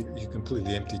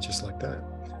completely empty, just like that,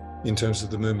 in terms of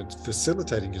the movement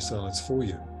facilitating your silence for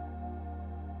you.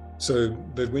 So,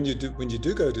 but when you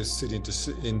do go to sit into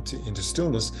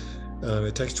stillness,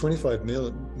 it takes 25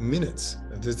 minutes.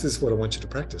 This is what I want you to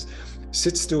practice.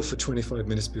 Sit still for 25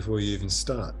 minutes before you even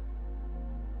start.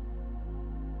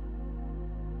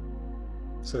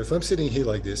 So if I'm sitting here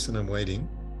like this and I'm waiting,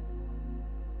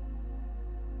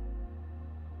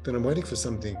 then I'm waiting for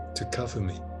something to cover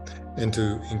me and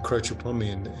to encroach upon me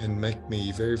and make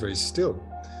me very, very still.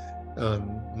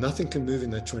 Nothing can move in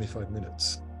that 25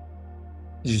 minutes.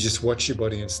 You just watch your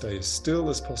body and stay as still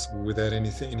as possible without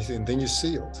anything. Then you're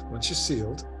sealed. Once you're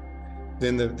sealed,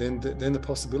 then the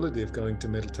possibility of going to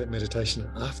meditation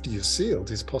after you're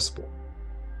sealed is possible.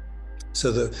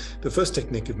 So the first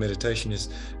technique of meditation is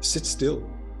sit still,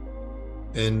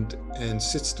 and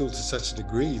sit still to such a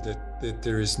degree that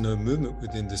there is no movement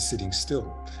within the sitting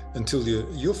still until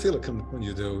you'll feel it come upon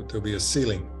you. There'll be a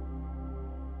sealing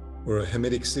or a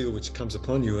hermetic seal which comes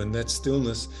upon you, and that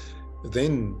stillness.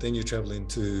 Then you travel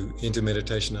into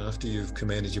meditation after you've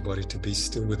commanded your body to be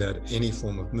still without any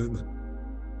form of movement.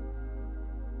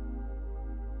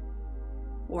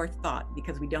 Or thought,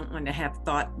 because we don't want to have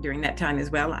thought during that time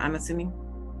as well, I'm assuming.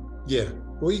 Yeah,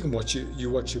 or you can watch you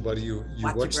watch your body, you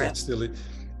watch that still.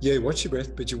 Yeah, watch your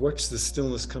breath, but you watch the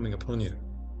stillness coming upon you.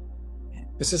 Okay.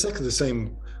 It's exactly the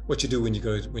same what you do when you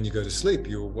go to sleep.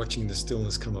 You're watching the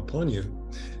stillness come upon you,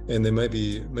 and there may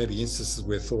be instances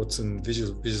where thoughts and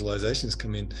visualizations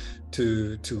come in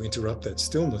to interrupt that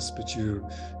stillness. But you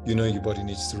know your body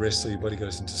needs to rest, so your body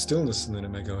goes into stillness, and then it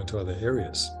may go into other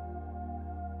areas.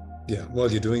 Yeah,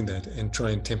 while you're doing that, and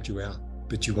try and tempt you out,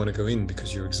 but you want to go in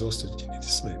because you're exhausted. You need to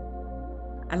sleep.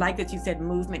 I like that you said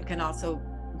movement can also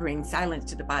bring silence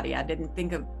to the body. I didn't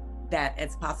think of that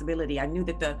as a possibility. I knew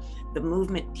that the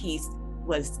movement piece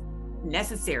was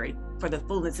necessary for the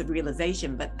fullness of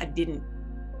realization, but I didn't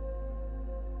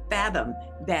fathom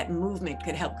that movement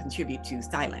could help contribute to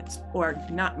silence, or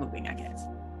not moving, I guess.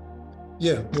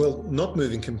 Yeah, well, not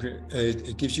moving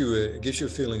it gives you a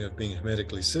feeling of being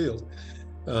hermetically sealed.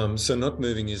 So not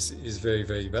moving is very,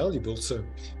 very valuable. So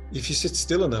if you sit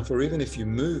still enough, or even if you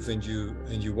move and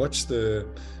you watch the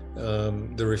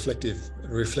reflective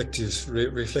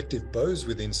bows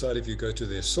within inside of you go to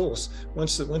their source.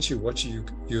 Once you watch you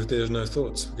there's no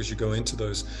thoughts, because you go into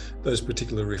those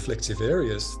particular reflective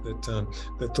areas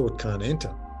that thought can't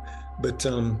enter. But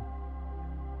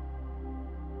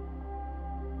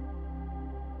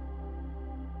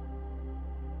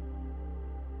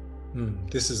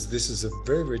this is a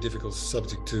very, very difficult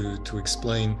subject to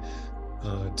explain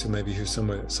to maybe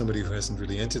somebody who hasn't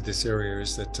really entered this area.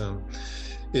 Is that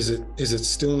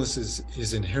stillness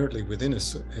is inherently within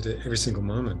us at every single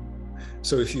moment.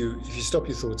 So if you stop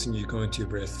your thoughts and you go into your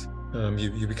breath,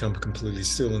 you become completely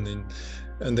still,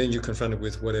 and then you're confronted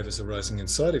with whatever's arising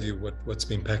inside of you, what's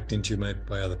been packed into you maybe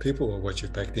by other people, or what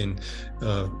you've packed in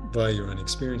via your own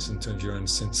experience in terms of your own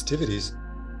sensitivities.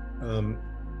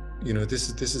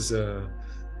 This is a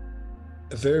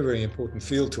very, very important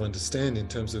field to understand, in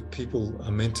terms of people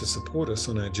are meant to support us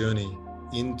on our journey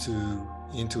into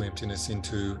emptiness,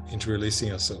 into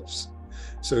releasing ourselves.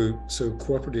 So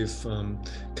cooperative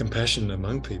compassion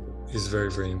among people is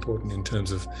very, very important in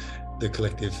terms of the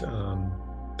collective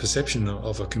perception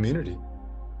of a community.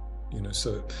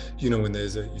 So when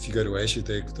if you go to Asia,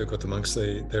 they've got the monks.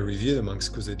 They revere the monks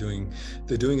because they're doing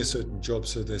a certain job,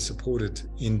 so they're supported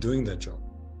in doing that job.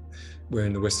 Where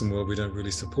in the Western world, we don't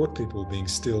really support people being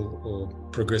still or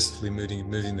progressively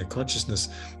moving their consciousness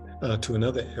to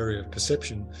another area of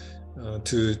perception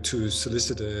to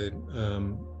solicit a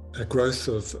growth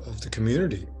of the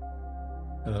community.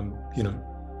 Do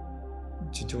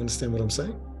you understand what I'm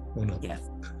saying or not? Yes.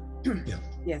 Yeah.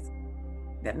 Yes,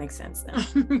 that makes sense now.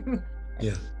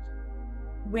 Yeah.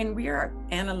 When we are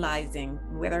analyzing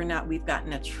whether or not we've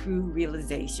gotten a true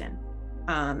realization,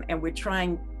 and we're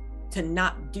trying to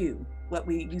not do what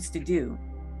we used to do,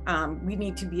 we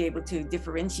need to be able to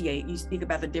differentiate. You speak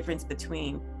about the difference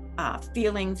between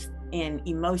feelings and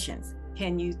emotions.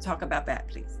 Can you talk about that,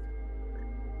 please?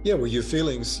 Yeah, well, your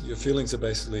feelings are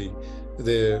basically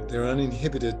they're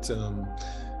uninhibited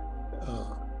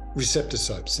receptor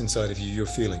sites inside of you, your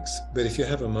feelings. But if you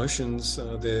have emotions,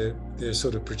 they're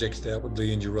sort of projected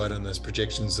outwardly, and you ride on those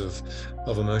projections of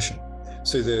emotion.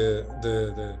 So the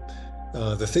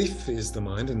thief is the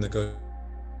mind, and the ghost.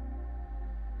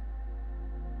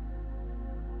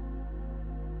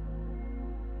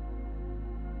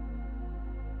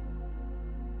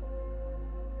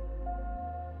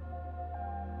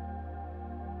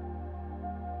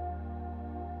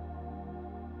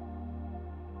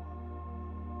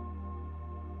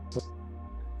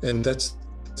 And that's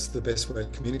the best way to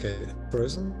communicate.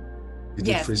 Frozen? You did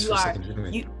Yes, freeze you for a are. second, didn't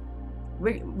we?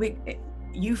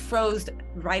 You froze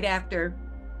right after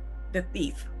the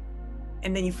thief,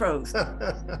 and then you froze.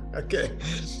 Okay.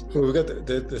 Well, we've got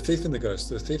the thief and the ghost.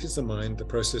 The thief is the mind, the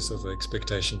process of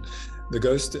expectation. The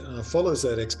ghost follows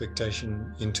that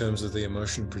expectation in terms of the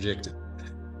emotion projected.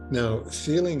 Now,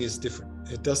 feeling is different.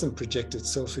 It doesn't project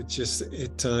itself. It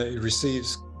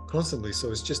receives constantly. So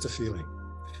it's just a feeling.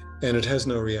 And it has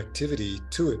no reactivity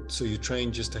to it. So you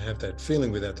train just to have that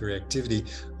feeling without the reactivity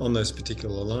on those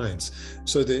particular lines.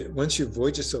 So that once you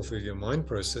void yourself of your mind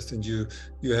process, then you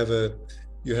have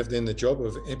then the job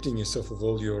of emptying yourself of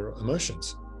all your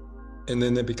emotions. And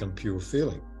then they become pure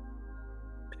feeling.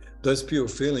 Those pure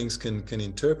feelings can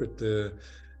interpret the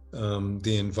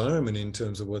environment in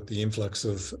terms of what the influx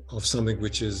of something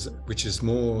which is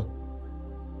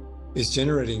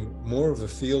generating more of a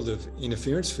field of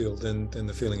interference field than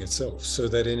the feeling itself. So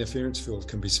that interference field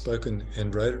can be spoken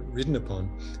and written upon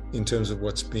in terms of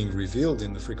what's being revealed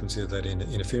in the frequency of that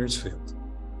interference field.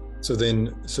 So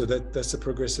that's a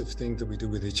progressive thing that we do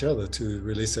with each other to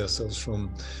release ourselves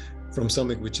from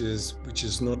something which is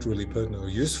not really pertinent or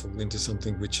useful into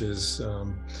something which is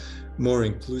more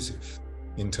inclusive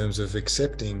in terms of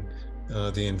accepting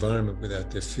the environment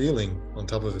without the feeling on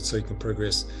top of it, so you can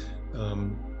progress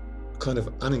kind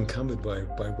of unencumbered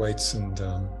by weights and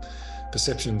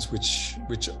perceptions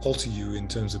which alter you in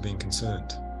terms of being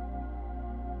concerned.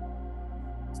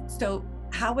 So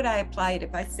how would I apply it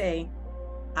if I say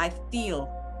I feel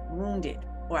wounded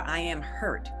or I am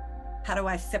hurt? How do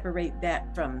I separate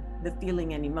that from the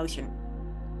feeling and emotion?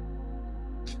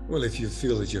 Well, if you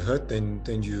feel that you're hurt, then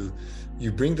you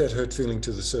bring that hurt feeling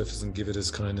to the surface and give it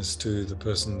as kindness to the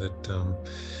person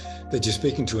that you're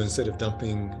speaking to. Instead of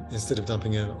dumping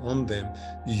it on them,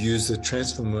 you use the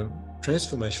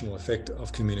transformational effect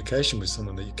of communication with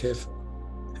someone that you care for.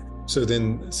 So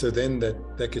then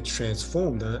that gets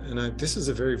transformed. This is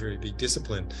a very, very big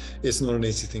discipline. It's not an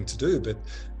easy thing to do,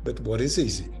 but what is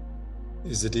easy?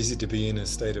 Is it easy to be in a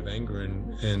state of anger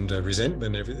and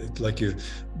resentment?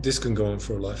 This can go on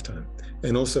for a lifetime.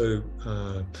 And also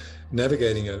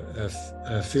navigating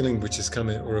a feeling which has come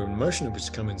in, or an emotion which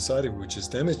has come inside of you, which has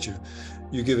damaged you,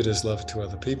 you give it as love to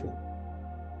other people.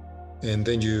 And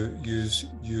then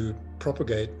you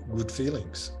propagate good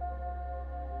feelings.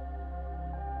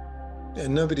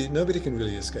 And nobody can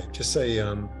really escape. Just say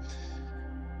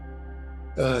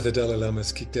the Dalai Lama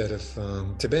is kicked out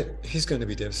of Tibet. He's going to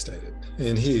be devastated.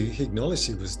 And he acknowledged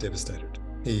he was devastated.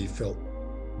 He felt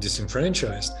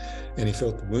disenfranchised and he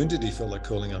felt wounded. He felt like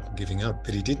calling up and giving up,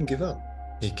 but he didn't give up.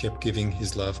 He kept giving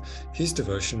his love, his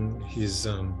devotion, his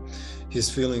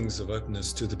feelings of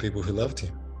openness to the people who loved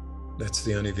him. That's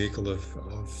the only vehicle of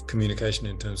communication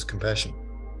in terms of compassion.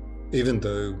 Even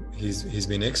though he's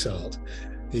been exiled,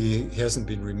 he hasn't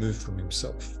been removed from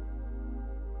himself.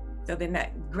 So then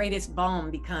that greatest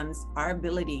balm becomes our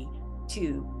ability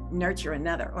to nurture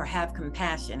another or have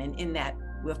compassion. And in that,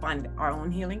 we'll find our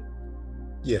own healing.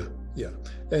 Yeah.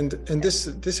 And this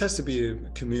has to be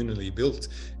communally built.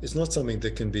 It's not something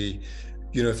that can be,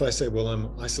 if I say, well, I'm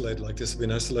isolated like this, I've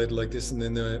been isolated like this, and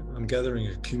then I'm gathering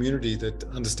a community that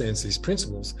understands these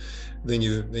principles, then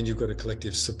you've got a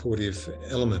collective supportive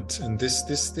element. And this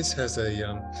has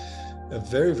a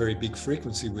very, very big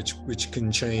frequency which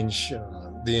can change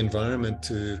the environment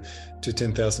to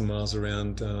 10,000 miles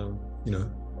around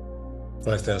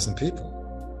 5,000 people.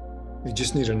 You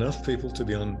just need enough people to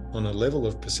be on a level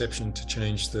of perception to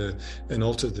change and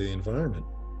alter the environment.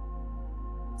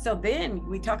 So then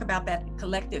we talk about that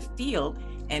collective field,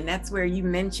 and that's where you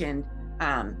mentioned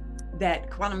that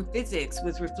quantum physics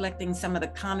was reflecting some of the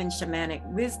common shamanic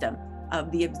wisdom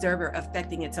of the observer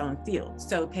affecting its own field.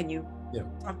 So can you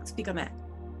speak on that?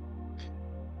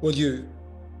 Well,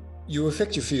 you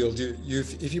affect your field.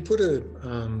 If you put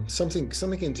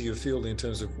something into your field in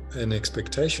terms of an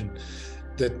expectation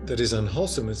that is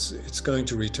unwholesome, it's going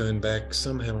to return back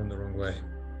somehow in the wrong way.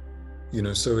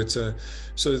 So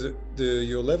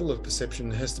your level of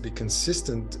perception has to be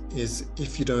consistent. Is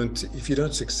if you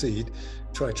don't succeed,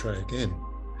 try again.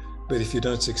 But if you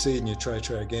don't succeed and you try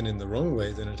again in the wrong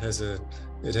way, then it has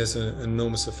an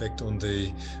enormous effect on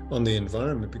the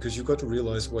environment, because you've got to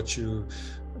realize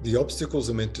the obstacles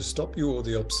are meant to stop you, or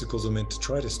the obstacles are meant to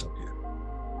try to stop you.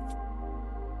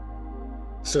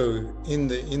 So in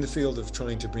the field of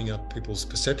trying to bring up people's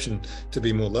perception to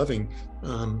be more loving,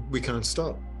 we can't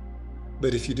stop.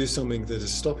 But if you do something that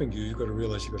is stopping you, you've got to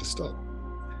realize you've got to stop.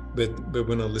 But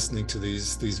we're not listening to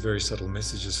these very subtle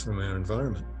messages from our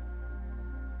environment.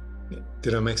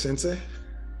 Did I make sense there?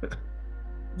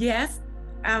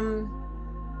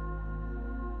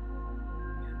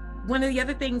 One of the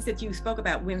other things that you spoke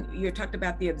about when you talked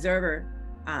about the observer,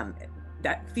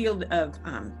 that field of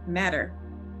matter,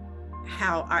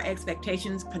 how our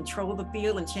expectations control the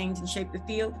field and change and shape the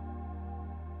field,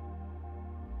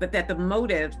 but that the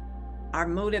motive, our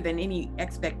motive and any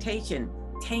expectation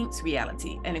taints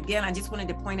reality. And again, I just wanted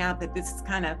to point out that this is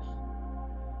kind of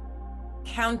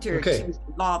counter to the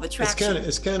law of attraction.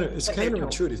 It's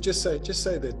counterintuitive. Just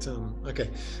say that. Okay,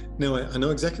 now I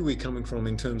know exactly where you're coming from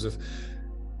in terms of,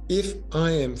 if I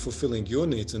am fulfilling your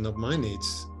needs and not my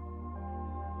needs,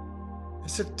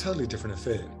 it's a totally different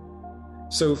affair.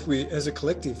 So if we, as a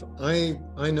collective, I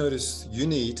notice you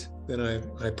need, then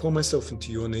I pour myself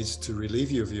into your needs to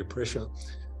relieve you of your pressure.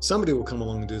 Somebody will come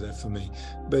along and do that for me.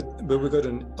 But we've got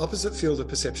an opposite field of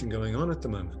perception going on at the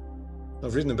moment.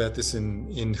 I've written about this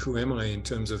in Who Am I, in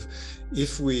terms of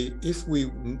if we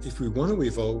want to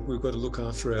evolve, we've got to look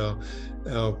after our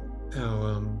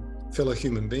fellow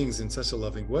human beings in such a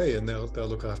loving way, and they'll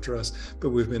look after us.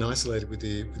 But we've been isolated with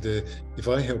the if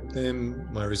I help them,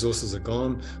 my resources are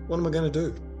gone. What am I going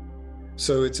to do?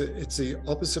 So it's the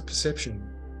opposite perception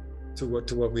to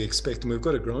what we expect, and we've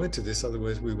got to grow into this.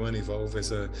 Otherwise, we won't evolve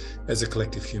as a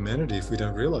collective humanity if we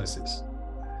don't realize this.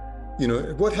 You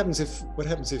know, what happens if we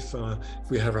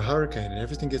have a hurricane and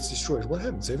everything gets destroyed? What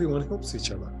happens? Everyone helps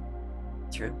each other.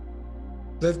 True.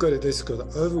 They've got an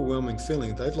overwhelming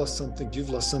feeling. They've lost something, you've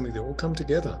lost something, they all come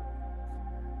together.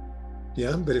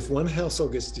 Yeah, but if one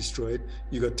household gets destroyed,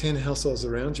 you've got 10 households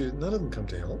around you, none of them come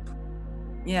to help.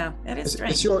 Yeah, that is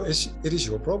strange. It is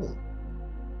your problem.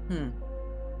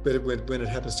 But when it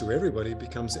happens to everybody, it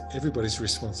becomes everybody's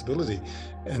responsibility.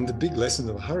 And the big lesson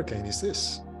of a hurricane is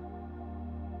this.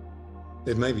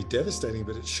 It may be devastating,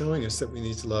 but it's showing us that we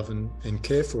need to love and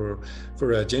care for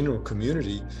our general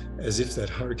community as if that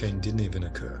hurricane didn't even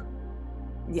occur.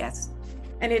 Yes.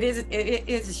 And it is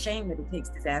a shame that it takes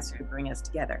disaster to bring us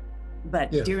together.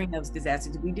 But during those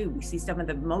disasters, we see some of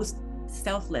the most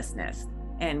selflessness,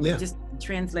 and we just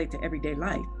translate to everyday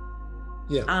life.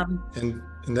 Yeah. And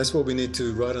that's what we need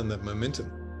to ride on, that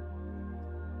momentum.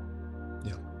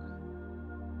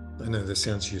 I know this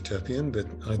sounds utopian, but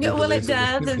I do. Well, it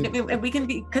does, and we can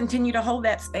continue to hold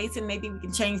that space, and maybe we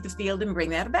can change the field and bring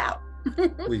that about.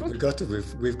 We've got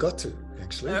to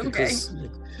actually,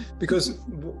 because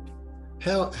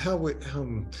how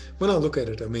when I look at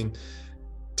it, I mean,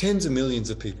 tens of millions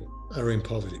of people are in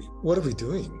poverty. What are we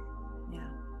doing? Yeah.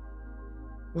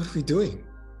 What are we doing?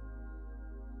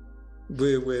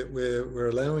 We're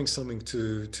allowing something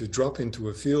to drop into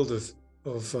a field of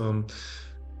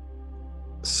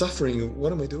suffering.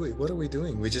 What am I doing? What are we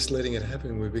doing? We're just letting it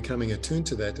happen. We're becoming attuned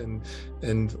to that,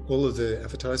 and all of the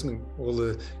advertisement,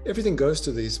 everything goes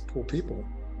to these poor people.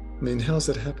 I mean, how's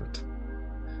that happened?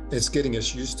 It's getting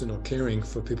us used to not caring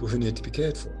for people who need to be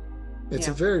cared for. It's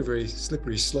a very, very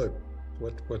slippery slope,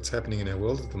 what's happening in our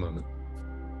world at the moment.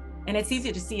 And it's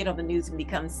easy to see it on the news and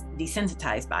becomes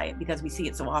desensitized by it because we see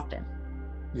it so often.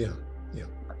 Yeah.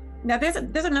 Now, there's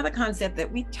another concept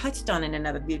that we touched on in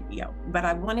another video, but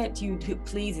I wanted you to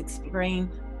please explain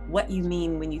what you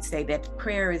mean when you say that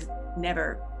prayer is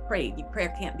never prayed.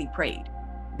 Prayer can't be prayed.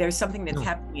 There's something that's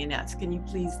happening in us. Can you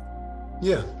please?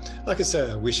 Yeah, I could say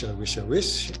I wish,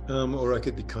 or I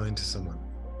could be kind to someone,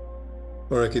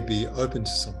 or I could be open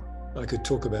to someone. I could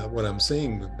talk about what I'm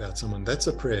seeing about someone. That's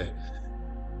a prayer.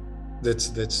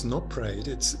 That's not prayed.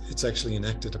 It's actually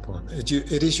enacted upon. It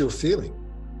is your feeling.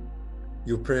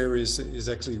 Your prayer is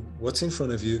actually what's in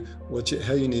front of you,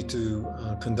 how you need to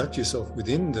conduct yourself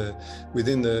within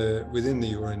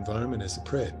your environment as a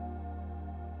prayer.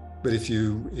 But if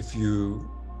you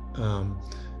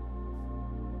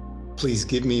please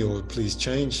give me or please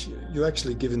change, you're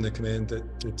actually given the command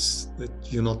that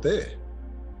you're not there.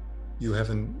 You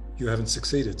haven't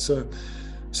succeeded. So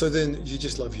then you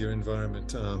just love your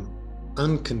environment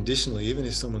unconditionally, even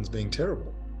if someone's being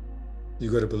terrible.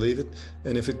 You've got to believe it,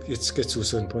 and if it gets to a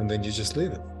certain point, then you just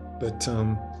leave it. But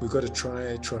we've got to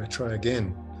try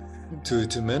again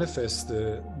to manifest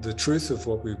the truth of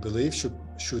what we believe should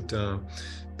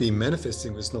be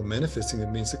manifesting. If it's not manifesting,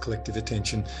 it means the collective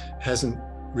attention hasn't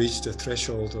reached a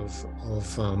threshold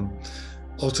of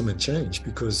ultimate change,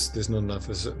 because there's not enough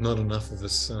of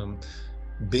us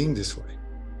being this way,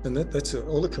 and that's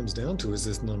all it comes down to, is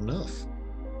there's not enough.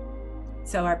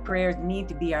 So our prayers need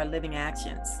to be our living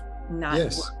actions.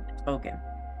 Not spoken.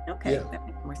 Okay, that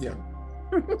makes more sense.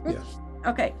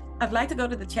 Okay, I'd like to go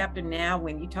to the chapter now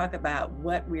when you talk about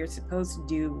what we're supposed to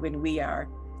do when we are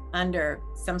under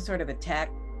some sort of attack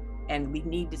and we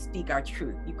need to speak our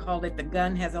truth. You called it the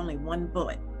gun has only one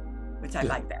bullet, which I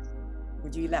like that.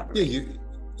 Would you elaborate?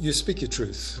 you speak your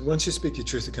truth. Once you speak your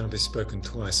truth, it can't be spoken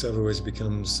twice. Otherwise, it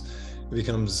becomes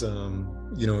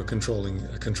a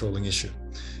controlling issue.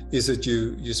 Is that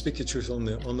you speak your truth on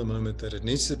the moment that it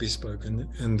needs to be spoken,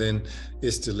 and then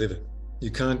it's delivered. You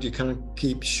can't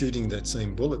keep shooting that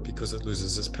same bullet because it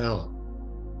loses its power.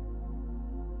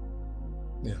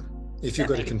 Yeah. If you've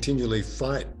got to continually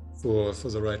fight for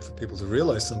the right for people to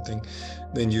realize something,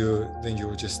 then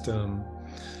you're just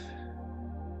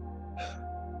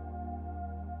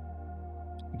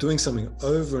doing something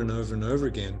over and over and over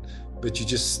again, but you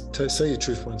just say your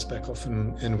truth once, back off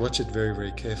and watch it very,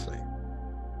 very carefully.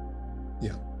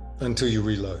 Yeah, until you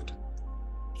reload.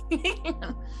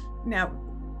 Now,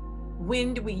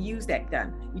 when do we use that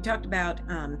gun? You talked about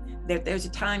that there's a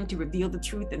time to reveal the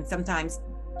truth, and sometimes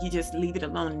you just leave it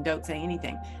alone and don't say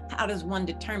anything. How does one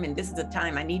determine this is a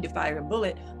time I need to fire a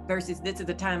bullet versus this is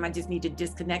a time I just need to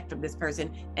disconnect from this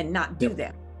person and not do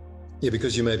that? Yeah,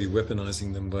 because you may be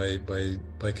weaponizing them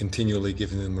by continually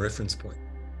giving them a reference point.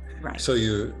 Right. So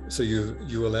you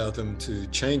allow them to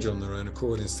change on their own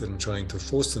accord instead of trying to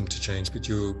force them to change. But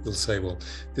you will say, well,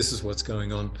 this is what's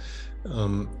going on.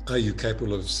 Are you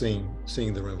capable of seeing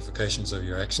the ramifications of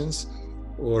your actions?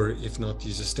 Or if not,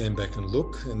 you just stand back and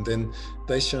look, and then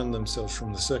they shun themselves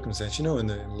from the circumstance. In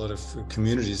a lot of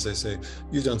communities, they say,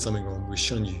 you've done something wrong, we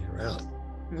shun you, you're out.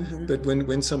 Mm-hmm. But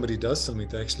when somebody does something,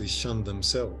 they actually shun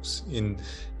themselves. In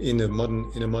a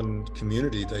modern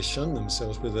community, they shun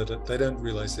themselves, but they don't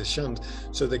realize they're shunned.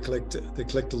 So they collect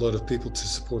a lot of people to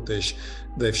support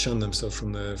they've shunned themselves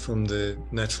from the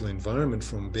natural environment,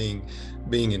 from being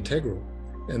integral,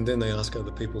 and then they ask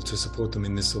other people to support them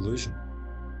in this illusion,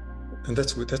 and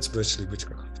that's virtually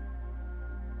witchcraft.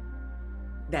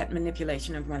 That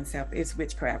manipulation of oneself is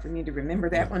witchcraft. We need to remember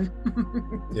that one.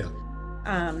 Yeah.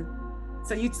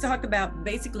 So you talk about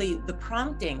basically the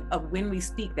prompting of when we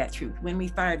speak that truth, when we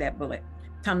fire that bullet,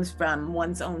 comes from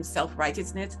one's own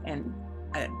self-righteousness and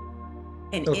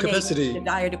innate capacity,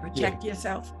 desire to protect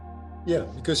yourself. Yeah,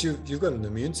 because you've got an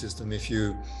immune system. If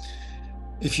you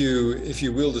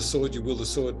wield a sword, you wield a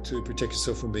sword to protect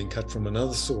yourself from being cut from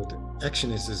another sword. Action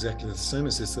is exactly the same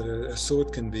as this. That a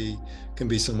sword can be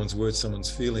someone's word, someone's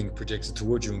feeling projected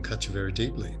towards you and cut you very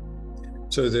deeply.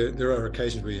 So there are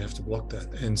occasions where you have to block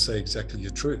that and say exactly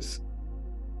your truth.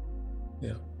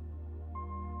 Yeah.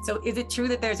 So is it true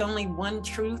that there's only one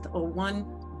truth or one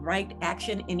right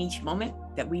action in each moment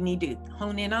that we need to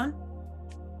hone in on?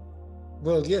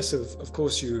 Well, yes, of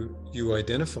course you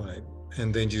identify it,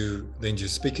 and then you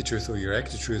speak your truth, or you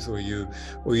act your truth, or you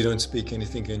don't speak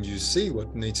anything and you see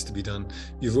what needs to be done.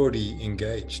 You've already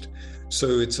engaged.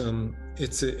 So it's the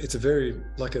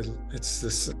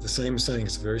same saying,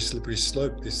 it's a very slippery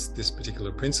slope, this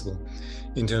particular principle,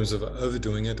 in terms of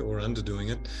overdoing it or underdoing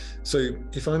it. So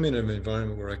if I'm in an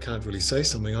environment where I can't really say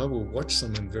something, I will watch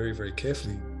someone very, very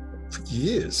carefully for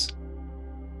years,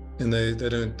 and they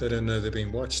don't know they're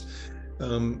being watched.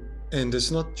 And it's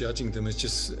not judging them, it's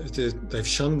just they've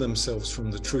shunned themselves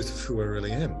from the truth of who I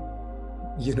really am.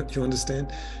 You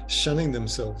understand? Shunning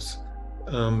themselves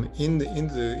in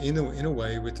a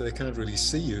way where they can't really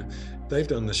see you. They've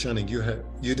done the shunning.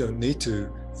 You don't need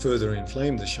to further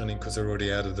inflame the shunning because they're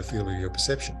already out of the field of your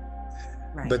perception.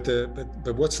 Right.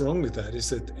 But what's wrong with that is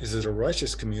that a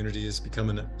righteous community has become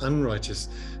an unrighteous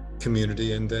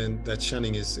community, and then that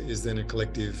shunning is then a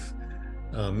collective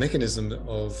mechanism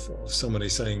of somebody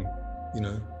saying,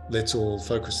 let's all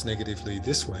focus negatively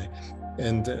this way,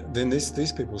 and then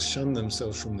these people shun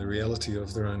themselves from the reality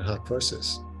of their own heart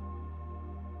process.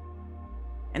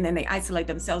 And then they isolate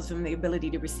themselves from the ability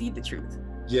to receive the truth.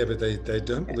 Yeah, but they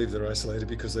don't believe they're isolated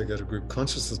because they've got a group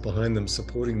consciousness behind them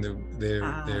supporting their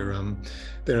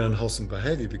unwholesome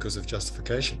behavior because of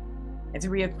justification. It's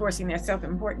reinforcing their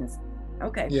self-importance.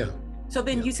 Okay. Yeah. So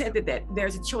then you said that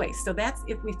there's a choice. So that's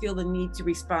if we feel the need to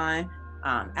respond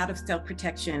out of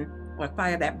self-protection or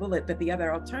fire that bullet, but the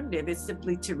other alternative is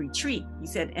simply to retreat. You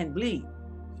said, and bleed.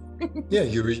 Yeah,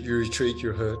 you retreat,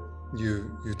 you're hurt,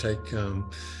 you take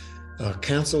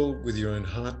counsel with your own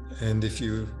heart, and if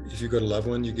you've got a loved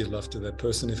one, you give love to that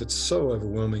person. If it's so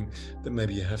overwhelming that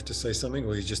maybe you have to say something,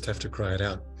 or you just have to cry it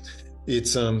out,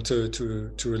 it's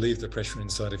to relieve the pressure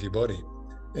inside of your body.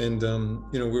 And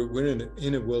we're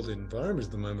in a world environment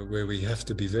at the moment where we have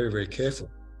to be very, very careful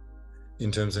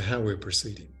in terms of how we're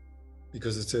proceeding,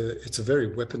 because it's a very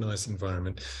weaponized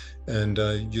environment, and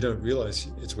you don't realize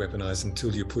it's weaponized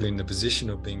until you're put in the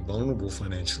position of being vulnerable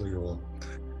financially,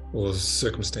 or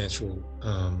circumstantial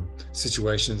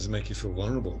situations make you feel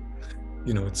vulnerable.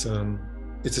 It's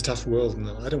a tough world, and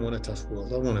I don't want a tough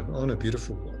world. I want a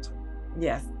beautiful world.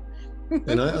 Yes.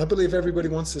 And I believe everybody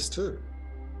wants this too.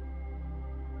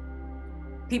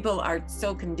 people are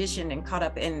so conditioned and caught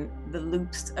up in the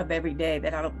loops of every day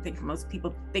that I don't think most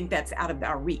people think that's out of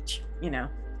our reach, you know?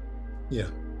 Yeah.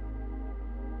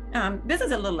 This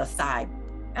is a little aside.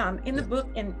 In the book,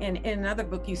 in another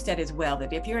book, you said as well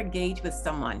that if you're engaged with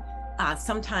someone,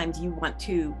 sometimes you want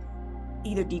to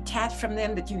either detach from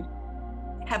them, that you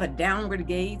have a downward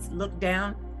gaze, look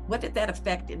down. What did that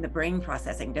affect in the brain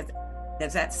processing?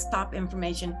 Does that stop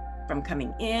information from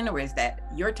coming in, or is that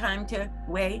your time to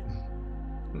weigh?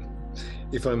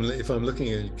 If I'm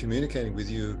looking at communicating with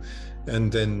you, and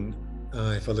then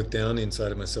if I look down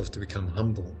inside of myself to become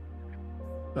humble,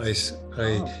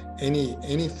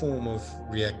 any form of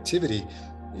reactivity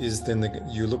is then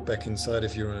you look back inside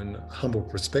of your own humble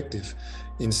perspective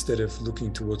instead of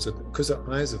looking towards it, because the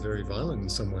eyes are very violent in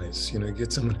some ways. You know, you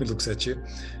get someone who looks at you.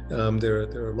 There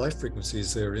are life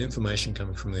frequencies, there are information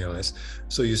coming from the eyes.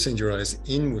 So you send your eyes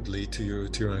inwardly to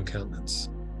your own countenance,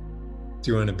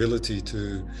 to your own ability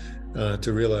to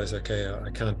realize, okay,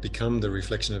 I can't become the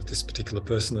reflection of this particular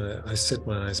person. I set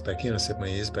my eyes back in, I set my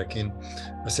ears back in,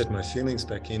 I set my feelings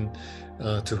back in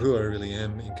to who I really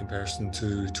am in comparison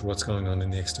to what's going on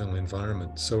in the external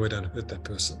environment, so I don't hurt that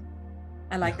person.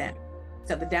 I like that.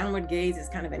 So the downward gaze is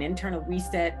kind of an internal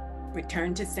reset,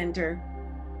 return to center,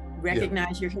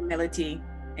 recognize your humility,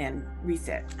 and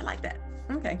reset. I like that.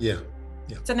 Okay. Yeah.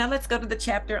 So now let's go to the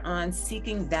chapter on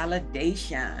seeking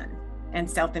validation and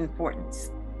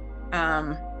self-importance.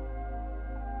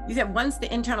 You said once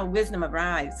the internal wisdom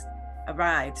arrives,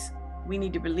 we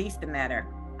need to release the matter.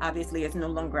 Obviously, it's no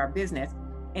longer our business.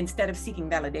 Instead of seeking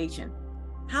validation,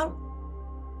 how?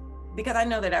 Because I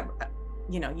know that I,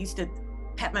 used to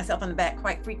pat myself on the back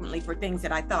quite frequently for things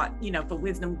that I thought, for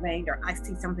wisdom gained, or I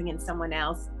see something in someone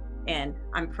else, and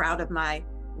I'm proud of my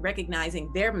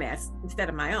recognizing their mess instead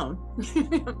of my own.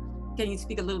 Can you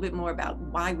speak a little bit more about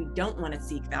why we don't want to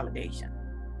seek validation?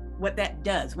 What that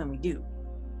does when we do?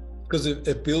 Because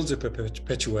it builds a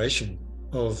perpetuation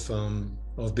of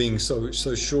being so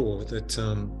sure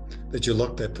that you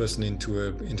lock that person into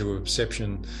a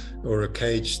perception or a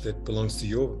cage that belongs to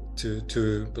your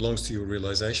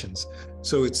realizations.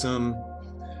 So it's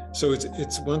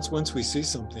once we see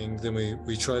something, then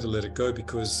we try to let it go,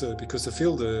 because the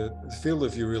field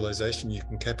of your realization, you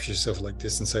can capture yourself like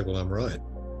this and say, well, I'm right,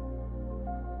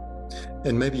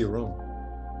 and maybe you're wrong.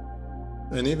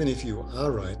 And even if you are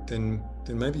right, then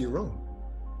maybe you're wrong.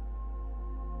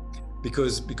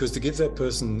 Because to give that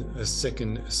person a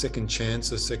second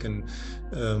chance, a second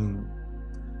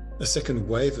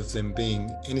wave of them being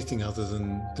anything other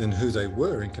than who they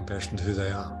were in comparison to who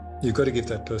they are, you've got to give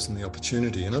that person the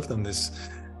opportunity. And I've done this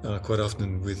quite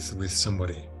often with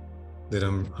somebody that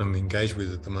I'm engaged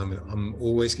with at the moment. I'm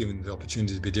always giving them the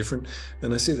opportunity to be different,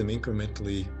 and I see them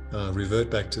incrementally revert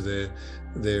back to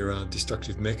their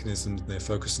destructive mechanisms, their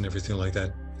focus, and everything like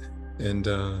that. And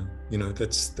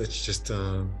that's just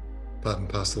part and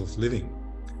parcel of living.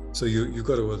 So you've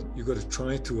got to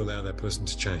try to allow that person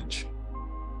to change.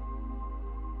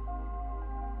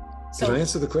 Did I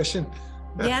answer the question?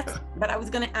 Yes, but I was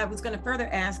gonna further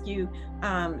ask you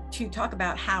to talk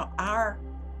about how our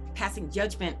passing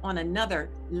judgment on another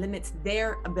limits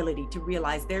their ability to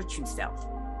realize their true self.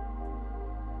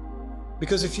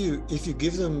 Because if you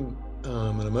give them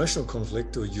an emotional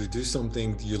conflict, or you do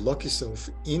something, you lock yourself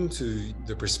into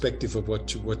the perspective of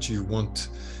what you want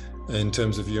in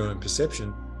terms of your own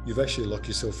perception, you've actually locked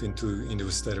yourself into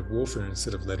a state of warfare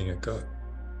instead of letting it go.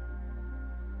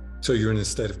 So you're in a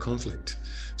state of conflict.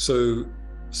 So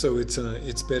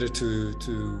it's better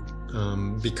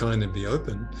to be kind and be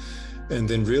open, and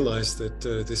then realize that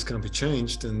this can't be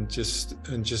changed, and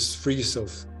just free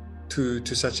yourself to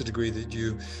such a degree that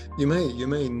you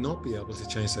may not be able to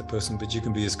change that person, but you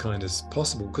can be as kind as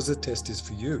possible, because the test is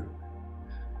for you.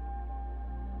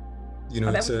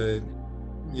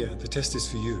 The test is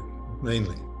for you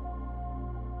mainly.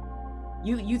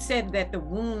 You said that the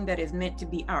wound that is meant to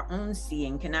be our own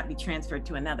seeing cannot be transferred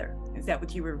to another. Is that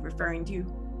what you were referring to?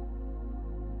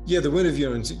 Yeah, the wound of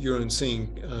your own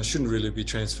seeing shouldn't really be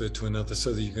transferred to another,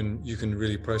 so that you can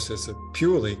really process it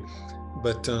purely.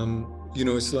 But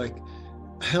it's like,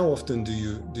 how often do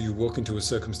you walk into a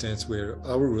circumstance where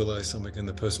I will realize something and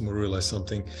the person will realize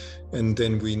something, and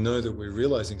then we know that we're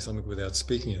realizing something without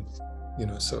speaking it.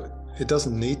 So it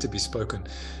doesn't need to be spoken,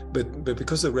 but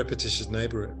because the repetitious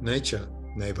nature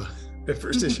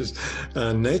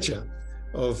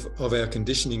of our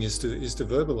conditioning is to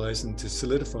verbalize and to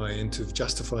solidify and to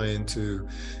justify and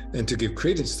to give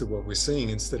credence to what we're seeing,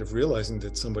 instead of realizing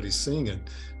that somebody's seeing it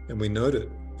and we note it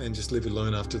and just leave it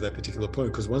alone after that particular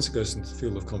point. Because once it goes into the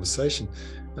field of conversation,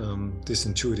 this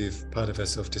intuitive part of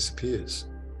ourself disappears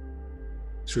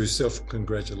through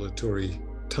self-congratulatory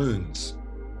tones.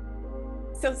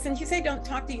 So since you say don't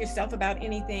talk to yourself about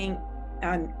anything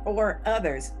or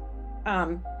others,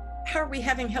 how are we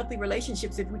having healthy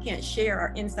relationships if we can't share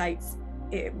our insights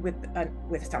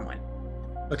with someone?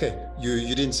 Okay,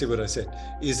 you didn't see what I said.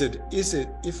 Is it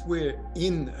if we're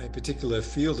in a particular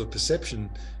field of perception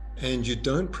and you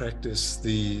don't practice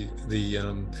the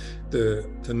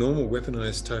normal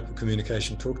weaponized type of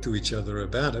communication, talk to each other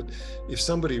about it, if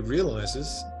somebody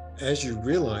realizes, as you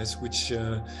realize, which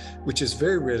is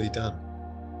very rarely done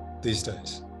these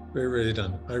days, very rarely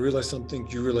done. I realize something,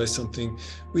 you realize something.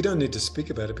 We don't need to speak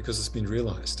about it because it's been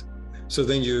realized. So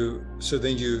then you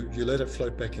let it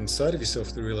float back inside of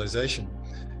yourself, the realization.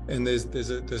 And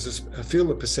there's a field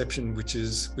of perception which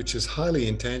is highly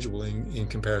intangible in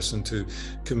comparison to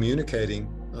communicating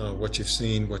what you've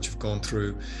seen, what you've gone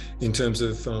through, in terms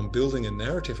of building a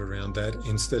narrative around that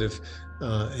instead of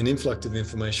an influx of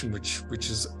information which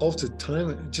is altered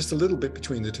time just a little bit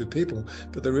between the two people,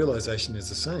 but the realization is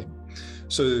the same.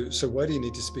 So why do you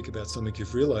need to speak about something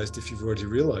you've realized if you've already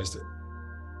realized it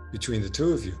between the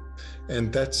two of you?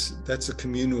 And that's a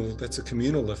communal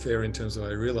affair in terms of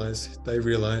I realize, they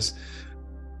realize,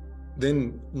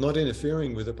 then not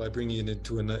interfering with it by bringing it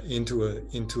into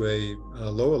a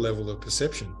lower level of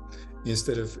perception,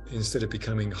 instead of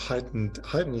becoming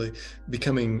heightenedly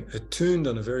becoming attuned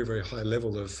on a very, very high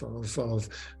level of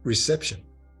reception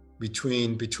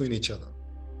between each other.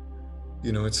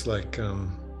 You know, it's like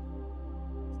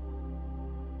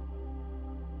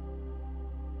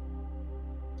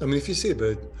I mean, if you see a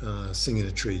bird sing in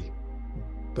a tree,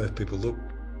 both people look,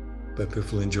 both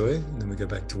people enjoy, and then we go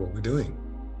back to what we're doing.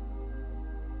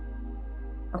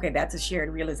 Okay, that's a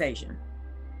shared realization.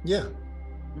 Yeah.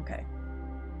 Okay.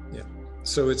 Yeah.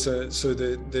 So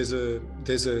there's a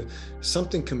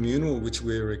something communal which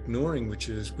we're ignoring, which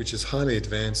is highly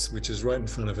advanced, which is right in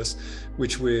front of us,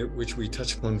 which we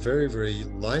touch upon very, very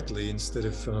lightly, instead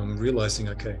of realizing,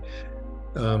 okay,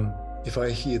 if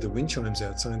I hear the wind chimes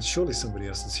outside, surely somebody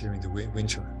else is hearing the wind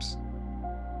chimes.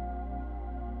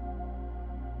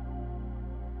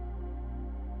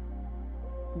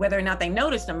 Whether or not they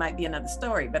noticed them might be another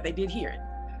story, but they did hear it.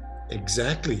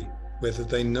 Exactly. Whether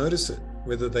they notice it,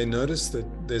 whether they notice that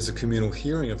there's a communal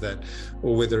hearing of that,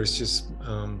 or whether it's just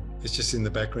in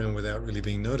the background without really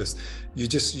being noticed. You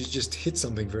just hit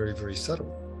something very, very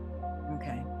subtle.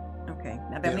 Okay.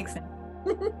 Now that makes sense.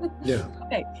 Yeah.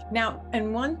 Okay. Now,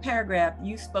 in one paragraph,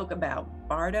 you spoke about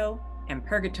bardo and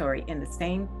purgatory in the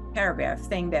same paragraph,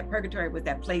 saying that purgatory was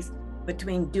that place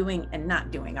between doing and not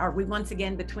doing. Are we once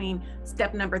again between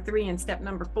step number 3 and step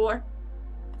number 4?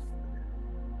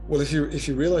 Well, if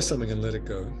you realize something and let it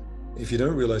go, if you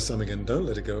don't realize something and don't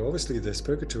let it go, obviously there's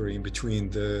purgatory in between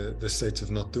the states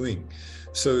of not doing.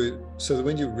 So that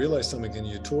when you realize something and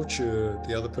you torture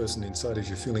the other person inside of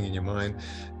you, feeling in your mind,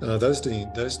 those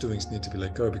doings need to be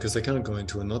let go, because they can't go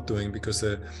into a not doing, because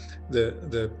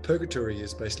the purgatory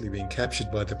is basically being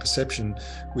captured by the perception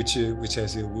which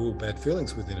has ill will, bad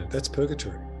feelings within it. That's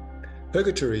purgatory.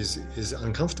 Purgatory is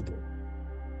uncomfortable.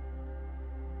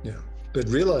 Yeah, but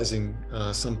realizing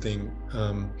something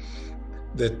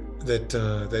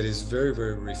that is very,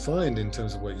 very refined in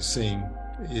terms of what you're seeing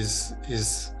is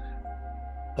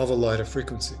of a lighter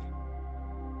frequency.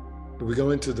 But we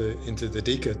go into the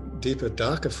deeper,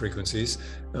 darker frequencies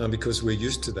because we're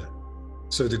used to that.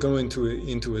 So to go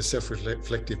into a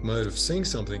self-reflective mode of seeing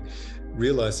something,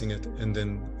 realizing it, and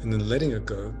then letting it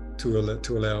go, to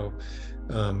allow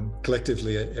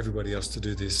collectively everybody else to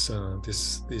do this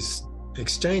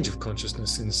exchange of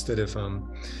consciousness, instead of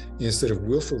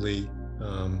willfully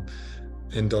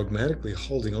and dogmatically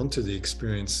holding on to the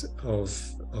experience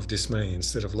of dismay,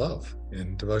 instead of love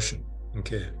and devotion and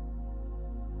care.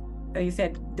 So you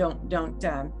said don't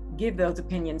give those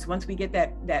opinions. Once we get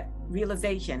that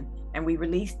realization and we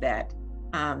release that,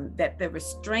 that the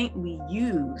restraint we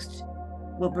used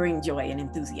will bring joy and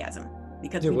enthusiasm.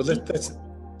 Because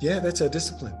that's our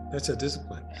discipline. That's our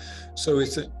discipline. So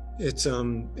it's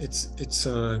a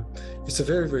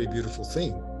very, very beautiful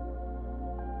thing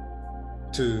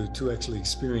to actually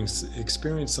experience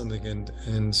something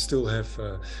and still have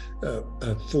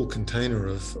a full container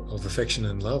of affection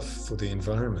and love for the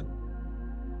environment,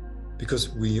 because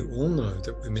we all know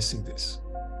that we're missing this.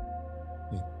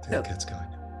 The cat's going.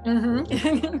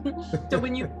 Mm-hmm. So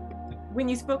when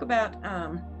you spoke about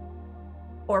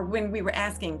or when we were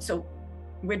asking, so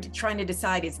we're trying to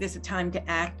decide, is this a time to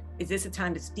act, is this a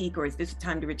time to speak, or is this a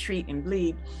time to retreat and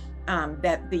bleed,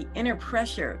 that the inner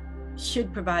pressure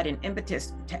should provide an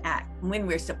impetus to act when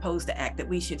we're supposed to act, that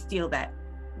we should feel that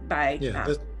by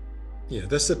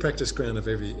that's the practice ground of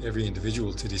every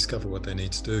individual to discover what they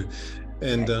need to do.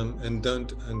 and Okay.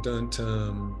 don't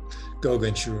go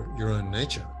against your own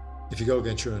nature. If you go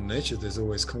against your own nature, there's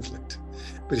always conflict.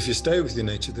 But if you stay with your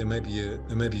nature, there may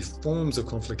be forms of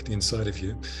conflict inside of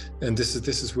you, and this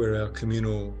is where our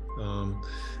communal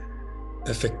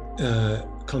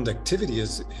conductivity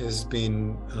has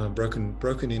been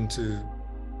broken into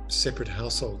separate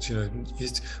households. You know,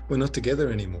 we're not together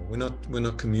anymore. We're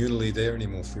not communally there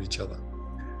anymore for each other.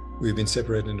 We've been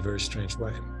separated in a very strange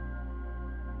way.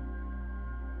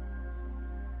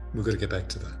 We've got to get back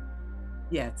to that.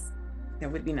 Yes, that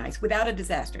would be nice without a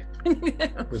disaster.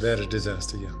 Without a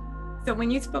disaster, yeah. So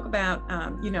when you spoke about,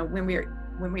 you know, when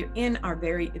we're in our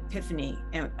very epiphany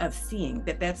of seeing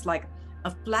that's like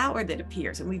a flower that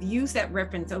appears, and we've used that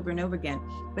reference over and over again,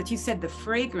 but you said the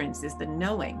fragrance is the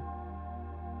knowing.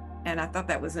 And I thought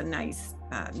that was a nice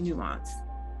nuance.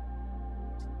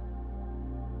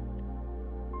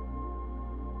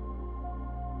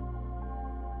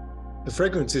 The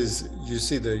fragrance is, you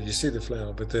see the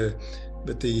flower, but the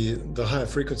higher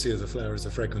frequency of the flower is the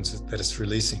fragrance that it's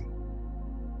releasing.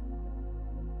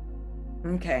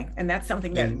 Okay, and that's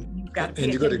something that you've got to pay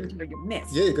attention to, or you miss.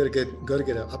 Yeah, you got to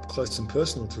get up close and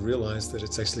personal to realize that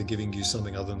it's actually giving you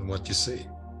something other than what you see.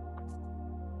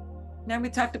 Now, we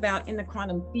talked about in the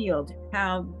quantum field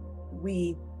how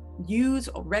we use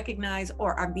or recognize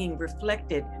or are being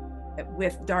reflected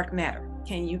with dark matter.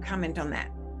 Can you comment on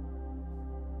that?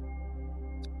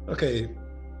 Okay,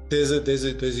 there's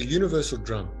a universal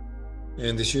drum,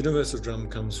 and this universal drum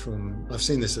comes from, I've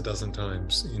seen this a dozen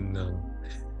times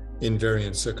in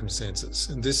various circumstances,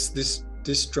 and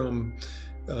this drum,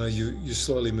 you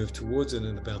slowly move towards it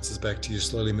and it bounces back to you,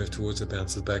 slowly move towards it,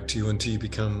 bounces back to you, until you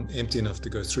become empty enough to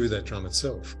go through that drum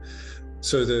itself.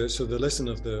 So the lesson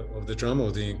of the drum,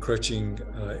 or the encroaching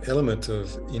element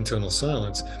of internal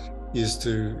silence, is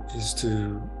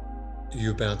to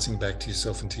you bouncing back to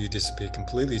yourself until you disappear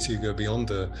completely, till you go beyond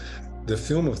the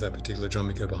film of that particular drum.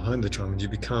 You go behind the drum and you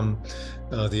become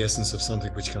the essence of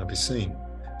something which can't be seen.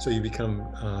 So you become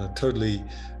totally,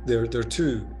 there are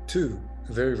two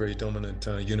very, very dominant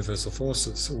universal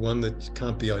forces, one that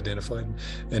can't be identified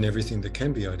and everything that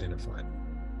can be identified.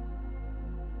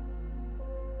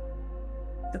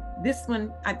 This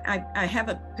one, I have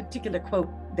a particular quote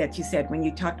that you said when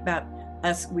you talked about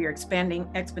us, we are expanding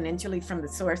exponentially from the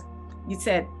source. You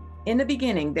said, in the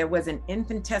beginning, there was an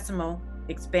infinitesimal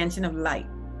expansion of light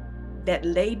that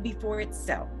laid before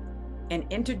itself an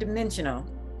interdimensional,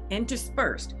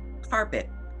 interspersed carpet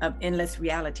of endless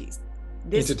realities.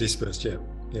 Interdispersed,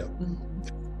 yeah.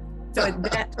 Mm-hmm. So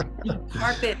that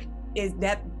carpet, is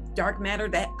that dark matter,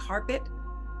 that carpet?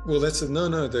 Well,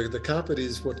 the carpet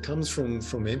is what comes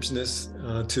from emptiness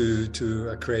to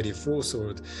a creative force,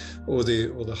 or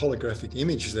the holographic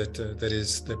image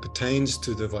that pertains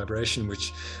to the vibration,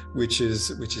 which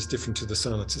is different to the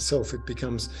silence itself.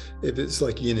 It's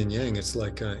like yin and yang. It's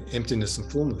like emptiness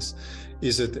and fullness.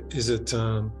 Is it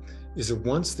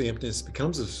once the emptiness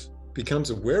becomes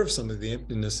aware of something, the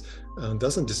emptiness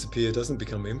doesn't disappear, doesn't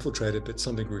become infiltrated, but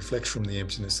something reflects from the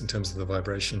emptiness in terms of the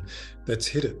vibration that's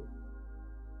hit it.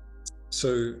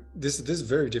 So this is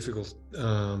very difficult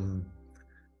to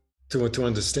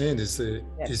understand. Is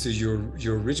that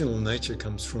your original nature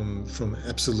comes from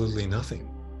absolutely nothing.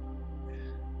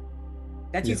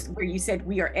 That's where you said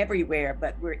we are everywhere,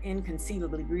 but we're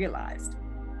inconceivably realized.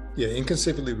 Yeah,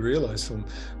 inconceivably realized from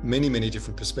many, many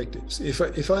different perspectives.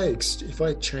 If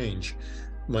I change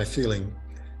my feeling,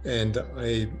 and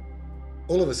I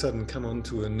all of a sudden come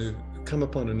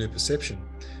upon a new perception,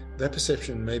 that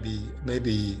perception may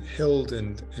be held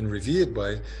and revered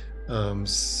by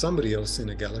somebody else in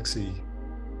a galaxy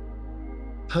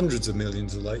hundreds of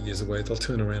millions of light years away. They'll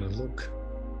turn around and look.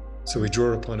 So we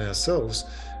draw upon ourselves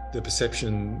the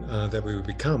perception that we would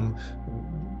become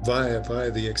via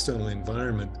the external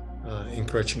environment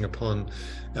encroaching upon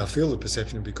our field of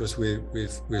perception, because we're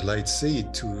laid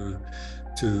seed to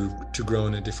grow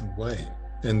in a different way.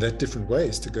 And that different way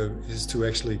is to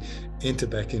actually enter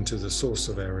back into the source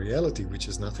of our reality, which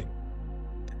is nothing.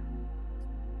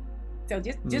 So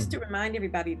just to remind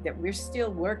everybody that we're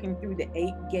still working through the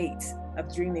 8 gates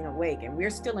of dreaming awake, and we're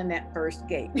still in that first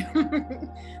gate.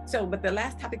 So, but the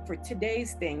last topic for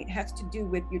today's thing has to do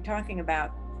with, you're talking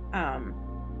about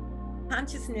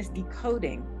consciousness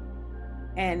decoding,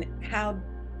 and how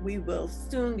we will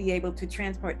soon be able to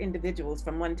transport individuals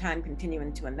from one time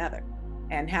continuum to another,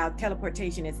 and how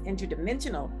teleportation is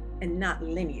interdimensional and not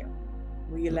linear.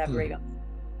 Will you elaborate on that?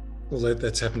 Well,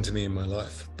 that's happened to me in my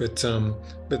life, but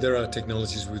there are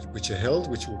technologies which are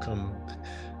held, which will come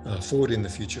forward in the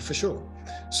future for sure.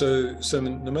 So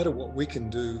no matter what we can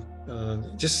do,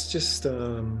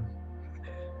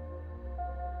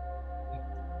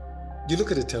 you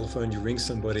look at a telephone, you ring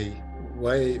somebody.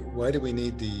 Why do we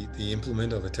need the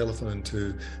implement of a telephone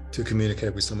to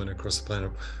communicate with someone across the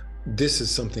planet? This is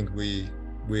something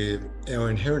where our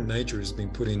inherent nature has been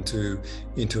put into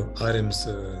items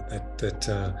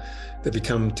that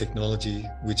become technology,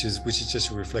 which is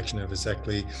just a reflection of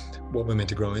exactly what we're meant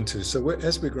to grow into. So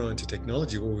as we grow into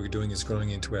technology, what we're doing is growing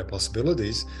into our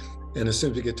possibilities, and as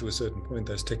soon as we get to a certain point,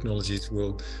 those technologies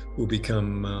will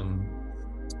become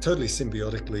totally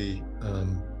symbiotically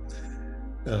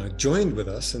joined with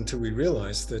us, until we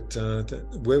realize that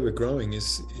where we're growing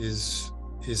is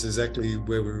exactly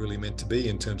where we're really meant to be,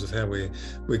 in terms of how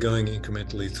we're going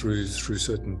incrementally through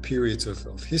certain periods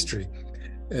of history.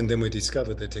 And then we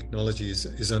discover that technology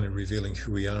is only revealing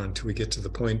who we are, until we get to the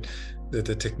point that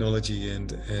the technology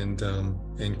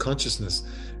and consciousness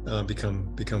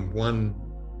become one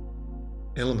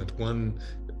element,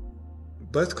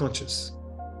 both conscious,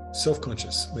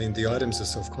 self-conscious. I mean, the items are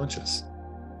self-conscious.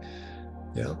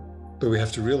 Yeah, but we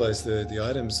have to realize the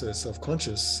items are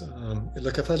self-conscious.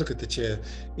 Like if I look at the chair,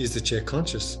 is the chair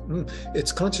conscious?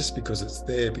 It's conscious because it's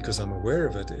there, because I'm aware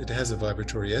of it. It has a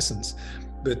vibratory essence.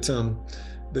 But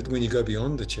when you go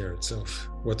beyond the chair itself,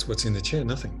 what's in the chair?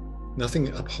 Nothing.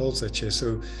 Nothing upholds that chair.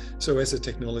 So as the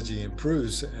technology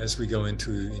improves, as we go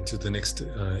into the next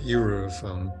era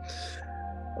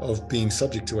of being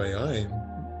subject to AI,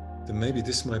 then maybe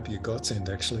this might be a godsend,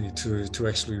 actually, to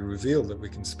actually reveal that we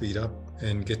can speed up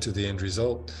and get to the end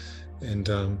result, and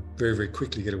very, very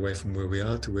quickly get away from where we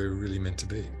are to where we're really meant to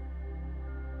be.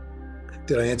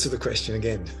 Did I answer the question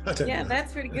again? I don't know.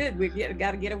 That's pretty good. We've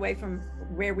got to get away from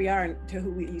where we are to who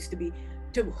we used to be,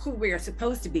 to who we are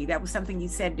supposed to be. That was something you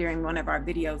said during one of our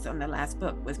videos on the last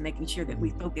book, was making sure that we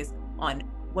focus on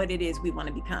what it is we want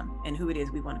to become and who it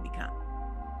is we want to become.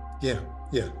 Yeah.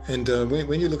 And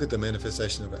when you look at the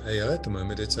manifestation of AI at the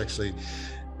moment, it's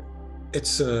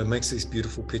makes these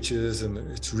beautiful pictures, and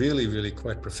it's really, really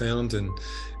quite profound. And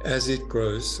as it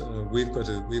grows, we've got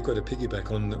to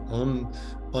piggyback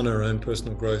on our own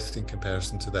personal growth in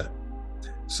comparison to that.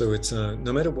 So it's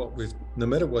no matter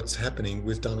what's happening,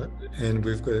 we've done it, and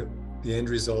we've got the end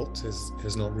result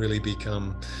has not really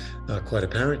become quite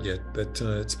apparent yet, but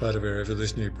it's part of our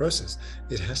evolutionary process.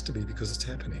 It has to be, because it's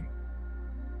happening.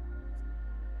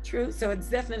 True. So it's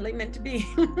definitely meant to be.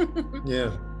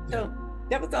 Yeah. So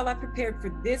that was all I prepared for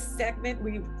this segment.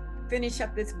 We finish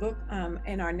up this book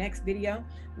in our next video,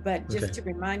 but just to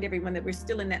remind everyone that we're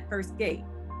still in that first gate,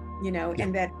 and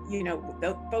that,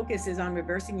 the focus is on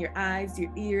reversing your eyes,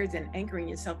 your ears, and anchoring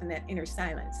yourself in that inner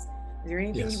silence. Is there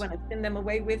anything you want to send them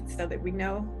away with, so that we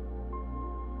know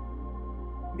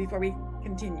before we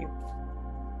continue?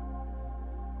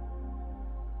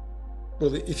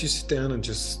 Well, if you sit down and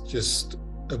just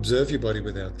observe your body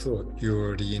without thought, you're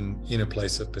already in a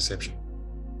place of perception.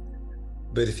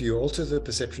 But if you alter the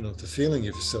perception of the feeling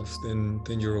of yourself, then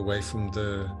you're away from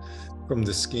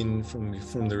the skin,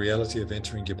 from the reality of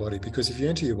entering your body. Because if you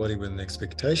enter your body with an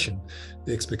expectation,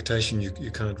 the expectation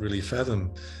you can't really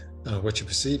fathom what you're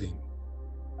perceiving.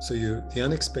 So the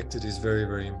unexpected is very,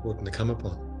 very important to come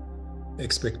upon.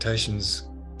 Expectations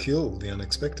kill the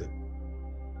unexpected,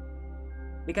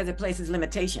 because it places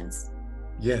limitations.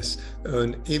 Yes,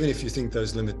 and even if you think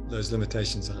those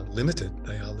limitations aren't limited,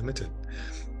 they are limited.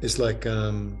 It's like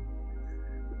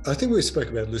I think we spoke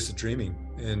about lucid dreaming,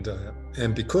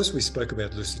 and because we spoke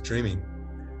about lucid dreaming,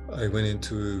 I went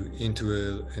into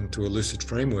a lucid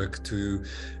framework to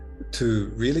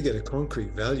really get a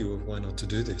concrete value of why not to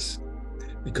do this.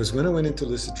 Because when I went into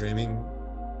lucid dreaming,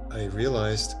 I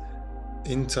realized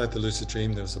inside the lucid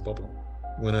dream there was a bubble.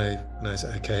 When I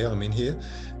said, okay, I'm in here,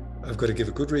 I've got to give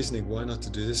a good reasoning why not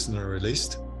to do this, and I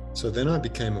released. So then I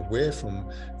became aware from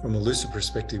a lucid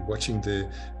perspective, watching the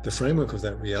framework of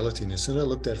that reality. And as soon as I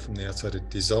looked at it from the outside, it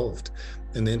dissolved.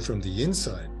 And then from the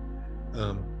inside,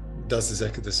 does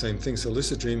exactly the same thing. So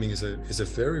lucid dreaming is a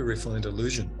very refined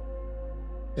illusion.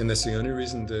 And that's the only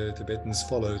reason the Tibetans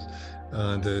followed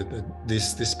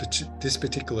this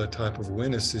particular type of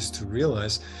awareness, is to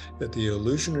realize that the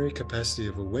illusionary capacity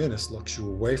of awareness locks you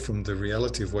away from the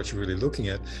reality of what you're really looking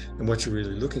at, and what you're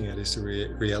really looking at is the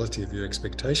reality of your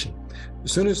expectation.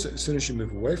 As soon as you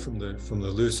move away from the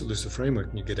lucid framework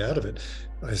and you get out of it,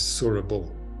 I saw a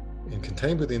ball, and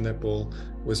contained within that ball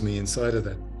was me inside of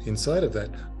that. Inside of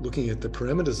that, looking at the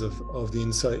parameters of the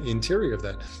interior of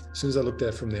that. As soon as I looked at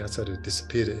it from the outside, it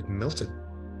disappeared, it melted.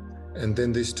 And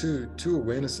then these two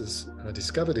awarenesses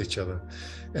discovered each other.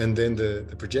 And then the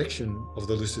projection of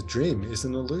the lucid dream is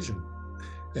an illusion.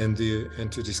 And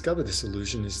to discover this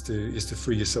illusion is to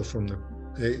free yourself from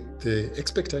the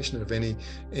expectation of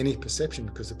any perception,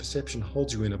 because the perception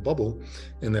holds you in a bubble,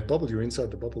 and that bubble, you're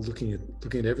inside the bubble looking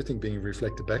at everything being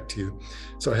reflected back to you.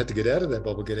 So I had to get out of that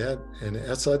bubble, get out and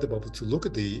outside the bubble to look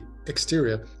at the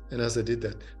exterior, and as I did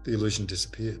that, the illusion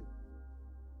disappeared.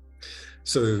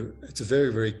 So it's a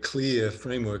very, very clear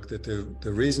framework that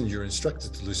the reason you're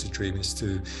instructed to lucid dream is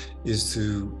to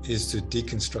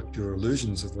deconstruct your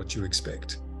illusions of what you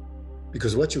expect,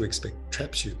 because what you expect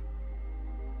traps you.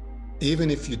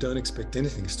 Even if you don't expect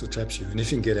anything, it still traps you. And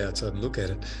if you can get outside and look at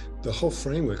it, the whole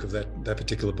framework of that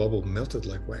particular bubble melted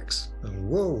like wax. And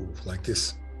whoa, like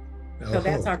this. So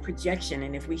that's our projection.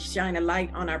 And if we shine a light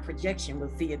on our projection,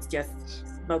 we'll see it's just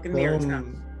smoke and mirrors.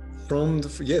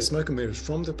 Smoke and mirrors,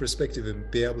 from the perspective of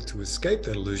be able to escape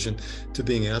that illusion to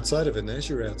being outside of it. And as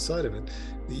you're outside of it,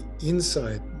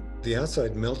 the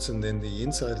outside melts, and then the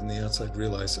inside and the outside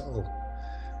realize, oh,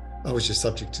 I was just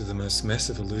subject to the most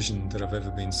massive illusion that I've ever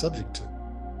been subject to.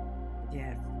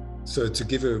 Yeah. So to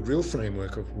give a real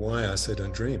framework of why I say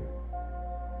don't dream,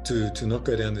 to not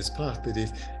go down this path. But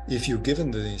if you're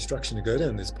given the instruction to go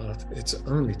down this path, it's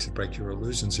only to break your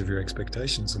illusions of your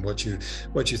expectations and what you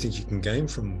think you can gain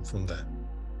from that.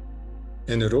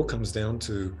 And it all comes down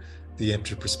to the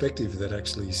empty perspective that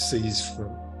actually sees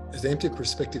from. The empty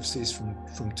perspective sees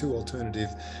from two alternative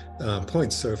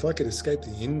points. So if I could escape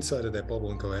the inside of that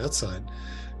bubble and go outside,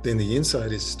 then the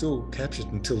inside is still captured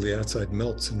until the outside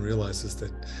melts and realizes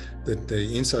that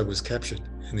the inside was captured,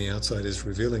 and the outside is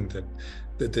revealing that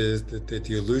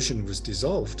the illusion was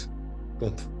dissolved.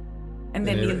 Boom. And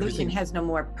then the illusion has no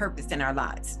more purpose in our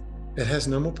lives. It has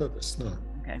no more purpose, no.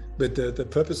 Okay. But the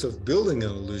purpose of building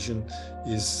an illusion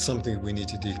is something we need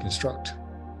to deconstruct.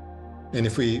 And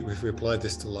if we apply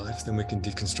this to life, then we can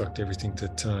deconstruct everything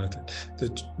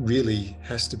that really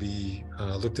has to be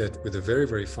looked at with a very,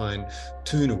 very fine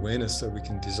tune awareness, so we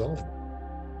can dissolve it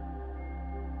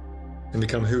and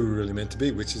become who we're really meant to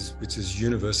be, which is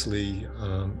universally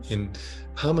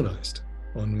harmonized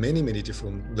on many, many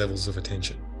different levels of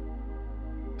attention,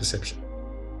 perception.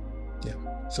 Yeah.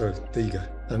 So there you go.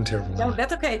 I'm terrible. No,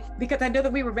 that's okay, because I know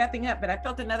that we were wrapping up, but I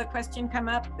felt another question come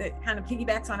up that kind of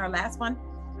piggybacks on our last one.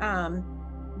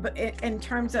 But in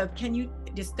terms of, can you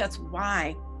discuss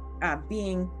why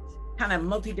being kind of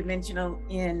multidimensional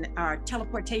in our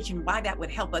teleportation, why that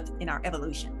would help us in our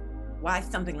evolution? Why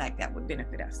something like that would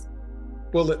benefit us?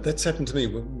 Well, that's happened to me.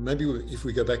 Well, maybe if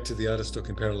we go back to the artist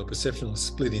talking parallel perception, I'll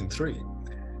split in three.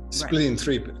 Split in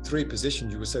three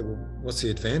positions, you would say, well, what's the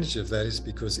advantage of that? Is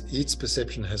because each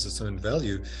perception has its own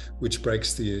value, which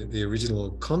breaks the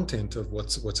original content of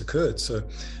what's occurred. So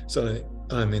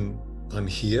I'm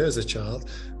here as a child,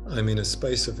 I'm in a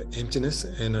space of emptiness,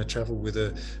 and I travel with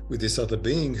this other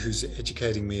being who's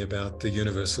educating me about the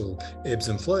universal ebbs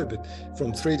and flow. But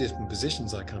from three different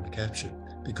positions, I can't be captured,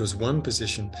 because one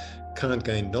position can't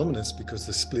gain dominance because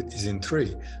the split is in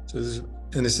three. So this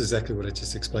is exactly what I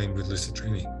just explained with lucid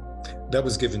dreaming. That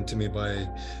was given to me by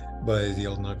the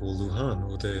old Nagel Lujan,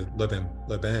 or the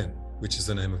Loban, which is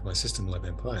the name of my system,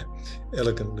 Laban Pi,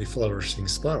 elegantly flourishing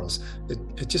spirals.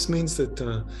 It just means that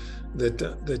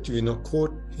you're not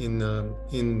caught in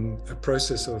a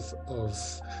process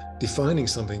of defining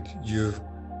something.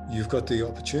 You've got the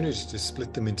opportunity to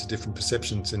split them into different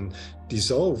perceptions and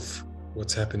dissolve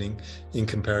what's happening in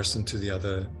comparison to the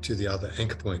other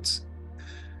anchor points.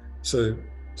 So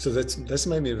that's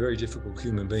made me a very difficult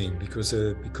human being, because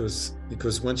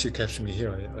once you capture me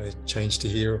here, I change to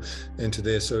here and to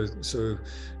there. So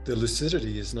the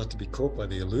lucidity is not to be caught by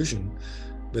the illusion,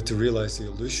 but to realize the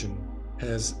illusion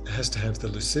has to have the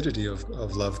lucidity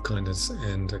of love, kindness,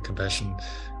 and compassion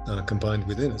combined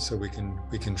within it, so we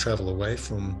can travel away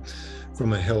from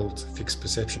a held fixed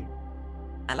perception.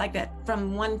 I like that,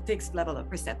 from one fixed level of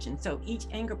perception. So each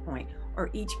anchor point or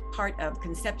each part of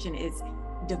conception is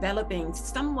developing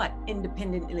somewhat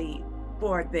independently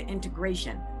for the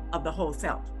integration of the whole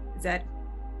self.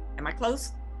 Am I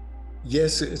close?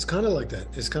 Yes, it's kind of like that.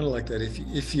 It's kind of like that.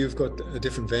 If you've got a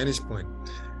different vantage point,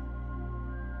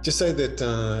 just say that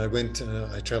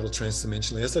I traveled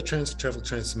transdimensionally. As I travel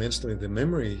transdimensionally, the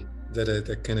memory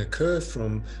that can occur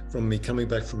from me coming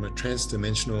back from a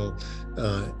transdimensional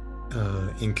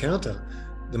encounter,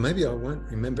 then maybe I won't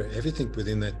remember everything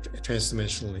within that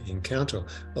transdimensional encounter.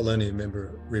 I'll only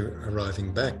remember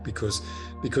arriving back, because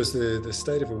the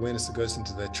state of awareness that goes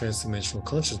into that transdimensional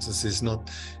consciousness is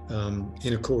not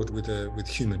in accord with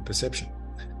human perception.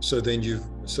 So then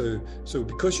so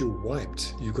because you're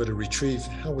wiped, you've got to retrieve,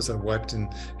 how was I wiped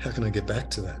and how can I get back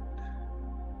to that?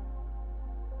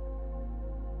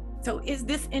 So is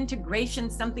this integration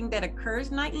something that occurs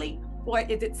nightly, or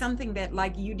is it something that,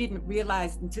 like, you didn't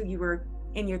realize until you were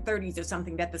in your 30s or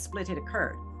something that the split had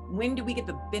occurred. When do we get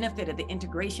the benefit of the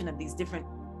integration of these different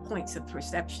points of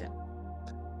perception?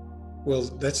 Well,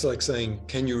 that's like saying,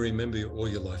 can you remember all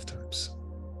your lifetimes?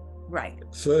 Right.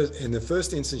 First, in the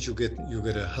first instance, you'll get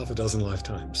a half a dozen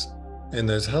lifetimes. And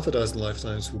those half a dozen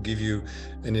lifetimes will give you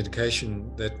an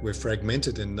indication that we're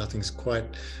fragmented and nothing's quite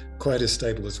as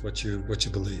stable as what you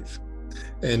believe.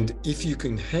 And if you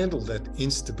can handle that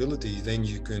instability, then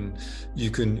you can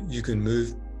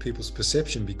move people's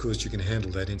perception, because you can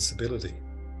handle that instability,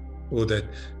 or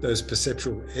those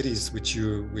perceptual eddies which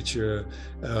you're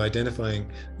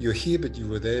identifying. You're here, but you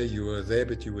were there. You were there,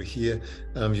 but you were here.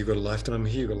 You've got a lifetime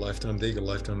here. You've got a lifetime there. You've got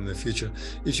a lifetime in the future.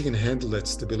 If you can handle that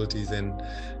stability, then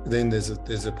there's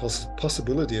a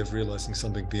possibility of realizing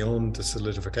something beyond the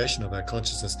solidification of our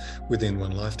consciousness within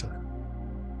one lifetime.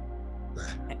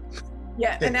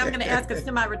 Yeah, and I'm going to ask a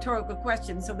semi-rhetorical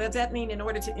question. So does that mean in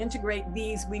order to integrate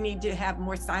these, we need to have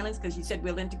more silence? Because you said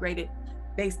we'll integrate it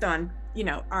based on,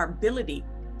 our ability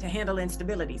to handle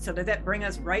instability. So does that bring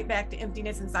us right back to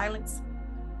emptiness and silence?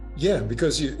 Yeah,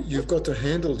 because you've got to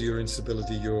handle your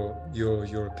instability, your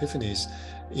epiphanies,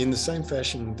 in the same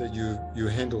fashion that you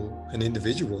handle an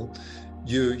individual.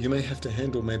 You may have to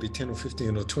handle maybe 10 or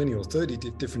 15 or 20 or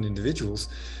 30 different individuals.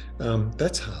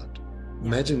 That's hard. Yeah.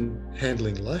 Imagine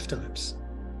handling lifetimes.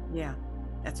 Yeah,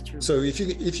 that's true. So if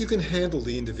you can handle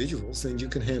the individuals, then you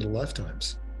can handle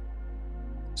lifetimes.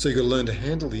 So you've got to learn to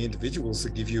handle the individuals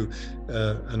that give you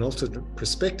an alternate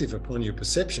perspective upon your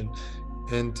perception.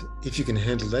 And if you can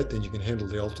handle that, then you can handle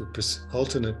the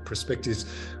alternate perspectives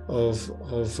of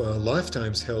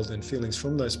lifetimes held and feelings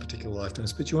from those particular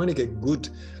lifetimes. But you only get good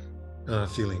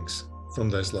feelings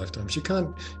from those lifetimes. You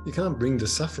can't bring the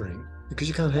suffering, because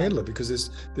you can't handle it, because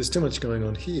there's too much going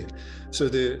on here. So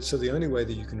the only way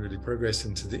that you can really progress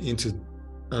into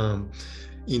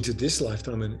this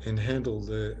lifetime and handle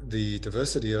the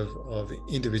diversity of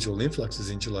individual influxes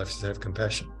into your life is to have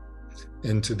compassion,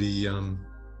 and to be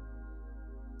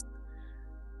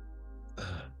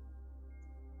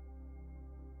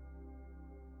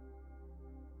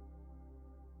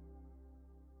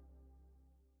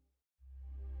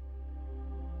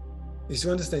is to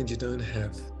understand you don't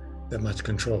have that much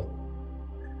control,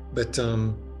 but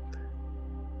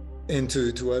and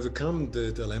to overcome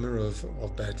the dilemma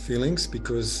of bad feelings,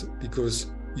 because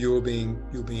you're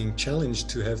being challenged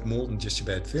to have more than just your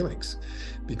bad feelings,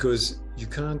 because you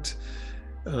can't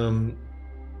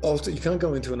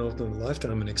go into an alternate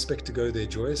lifetime and expect to go there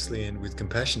joyously and with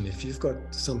compassion if you've got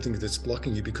something that's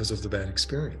blocking you because of the bad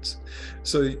experience.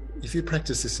 So if you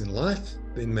practice this in life,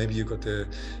 then maybe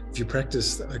if you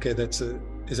practice, okay,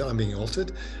 I'm being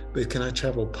altered, but can I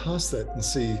travel past that and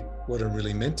see what I'm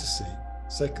really meant to see?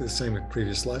 It's like the same with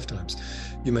previous lifetimes.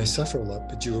 You may suffer a lot,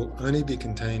 but you will only be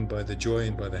contained by the joy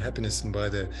and by the happiness and by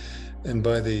the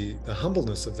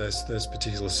humbleness of those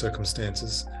particular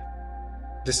circumstances.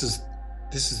 This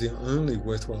is the only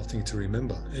worthwhile thing to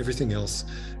remember. Everything else,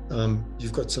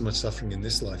 you've got so much suffering in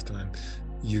this lifetime.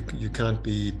 You can't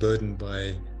be burdened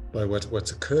by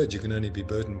what's occurred. You can only be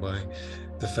burdened by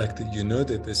the fact that you know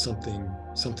that there's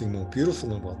something more beautiful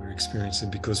than what we're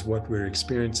experiencing, because what we're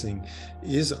experiencing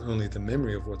is only the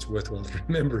memory of what's worthwhile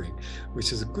remembering,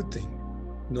 which is a good thing,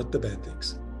 not the bad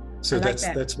things. So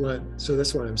that's why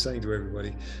I'm saying to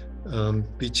everybody,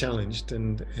 be challenged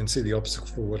and see the obstacle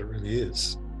for what it really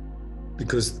is,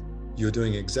 because you'll be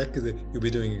doing exactly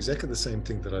the same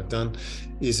thing that I've done,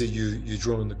 is that you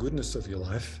draw on the goodness of your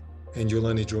life, and you'll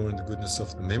only draw on the goodness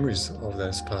of the memories of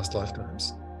those past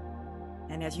lifetimes.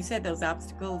 And as you said, those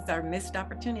obstacles are missed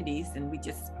opportunities, and we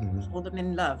just hold them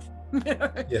in love.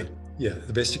 Yeah,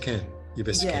 the best you can. Your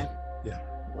best you can. Yeah.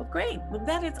 Well, great. Well,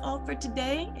 that is all for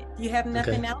today. If you have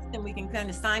nothing else, then we can kind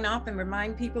of sign off and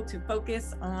remind people to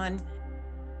focus on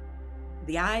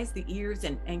the eyes, the ears,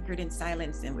 and anchored in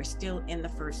silence. And we're still in the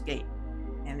first gate.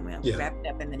 And we'll wrap it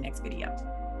up in the next video.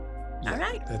 Yeah, all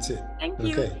right. That's it. Thank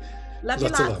you. Okay. Love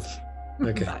Lots you of love.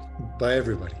 Okay. Bye,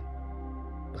 everybody.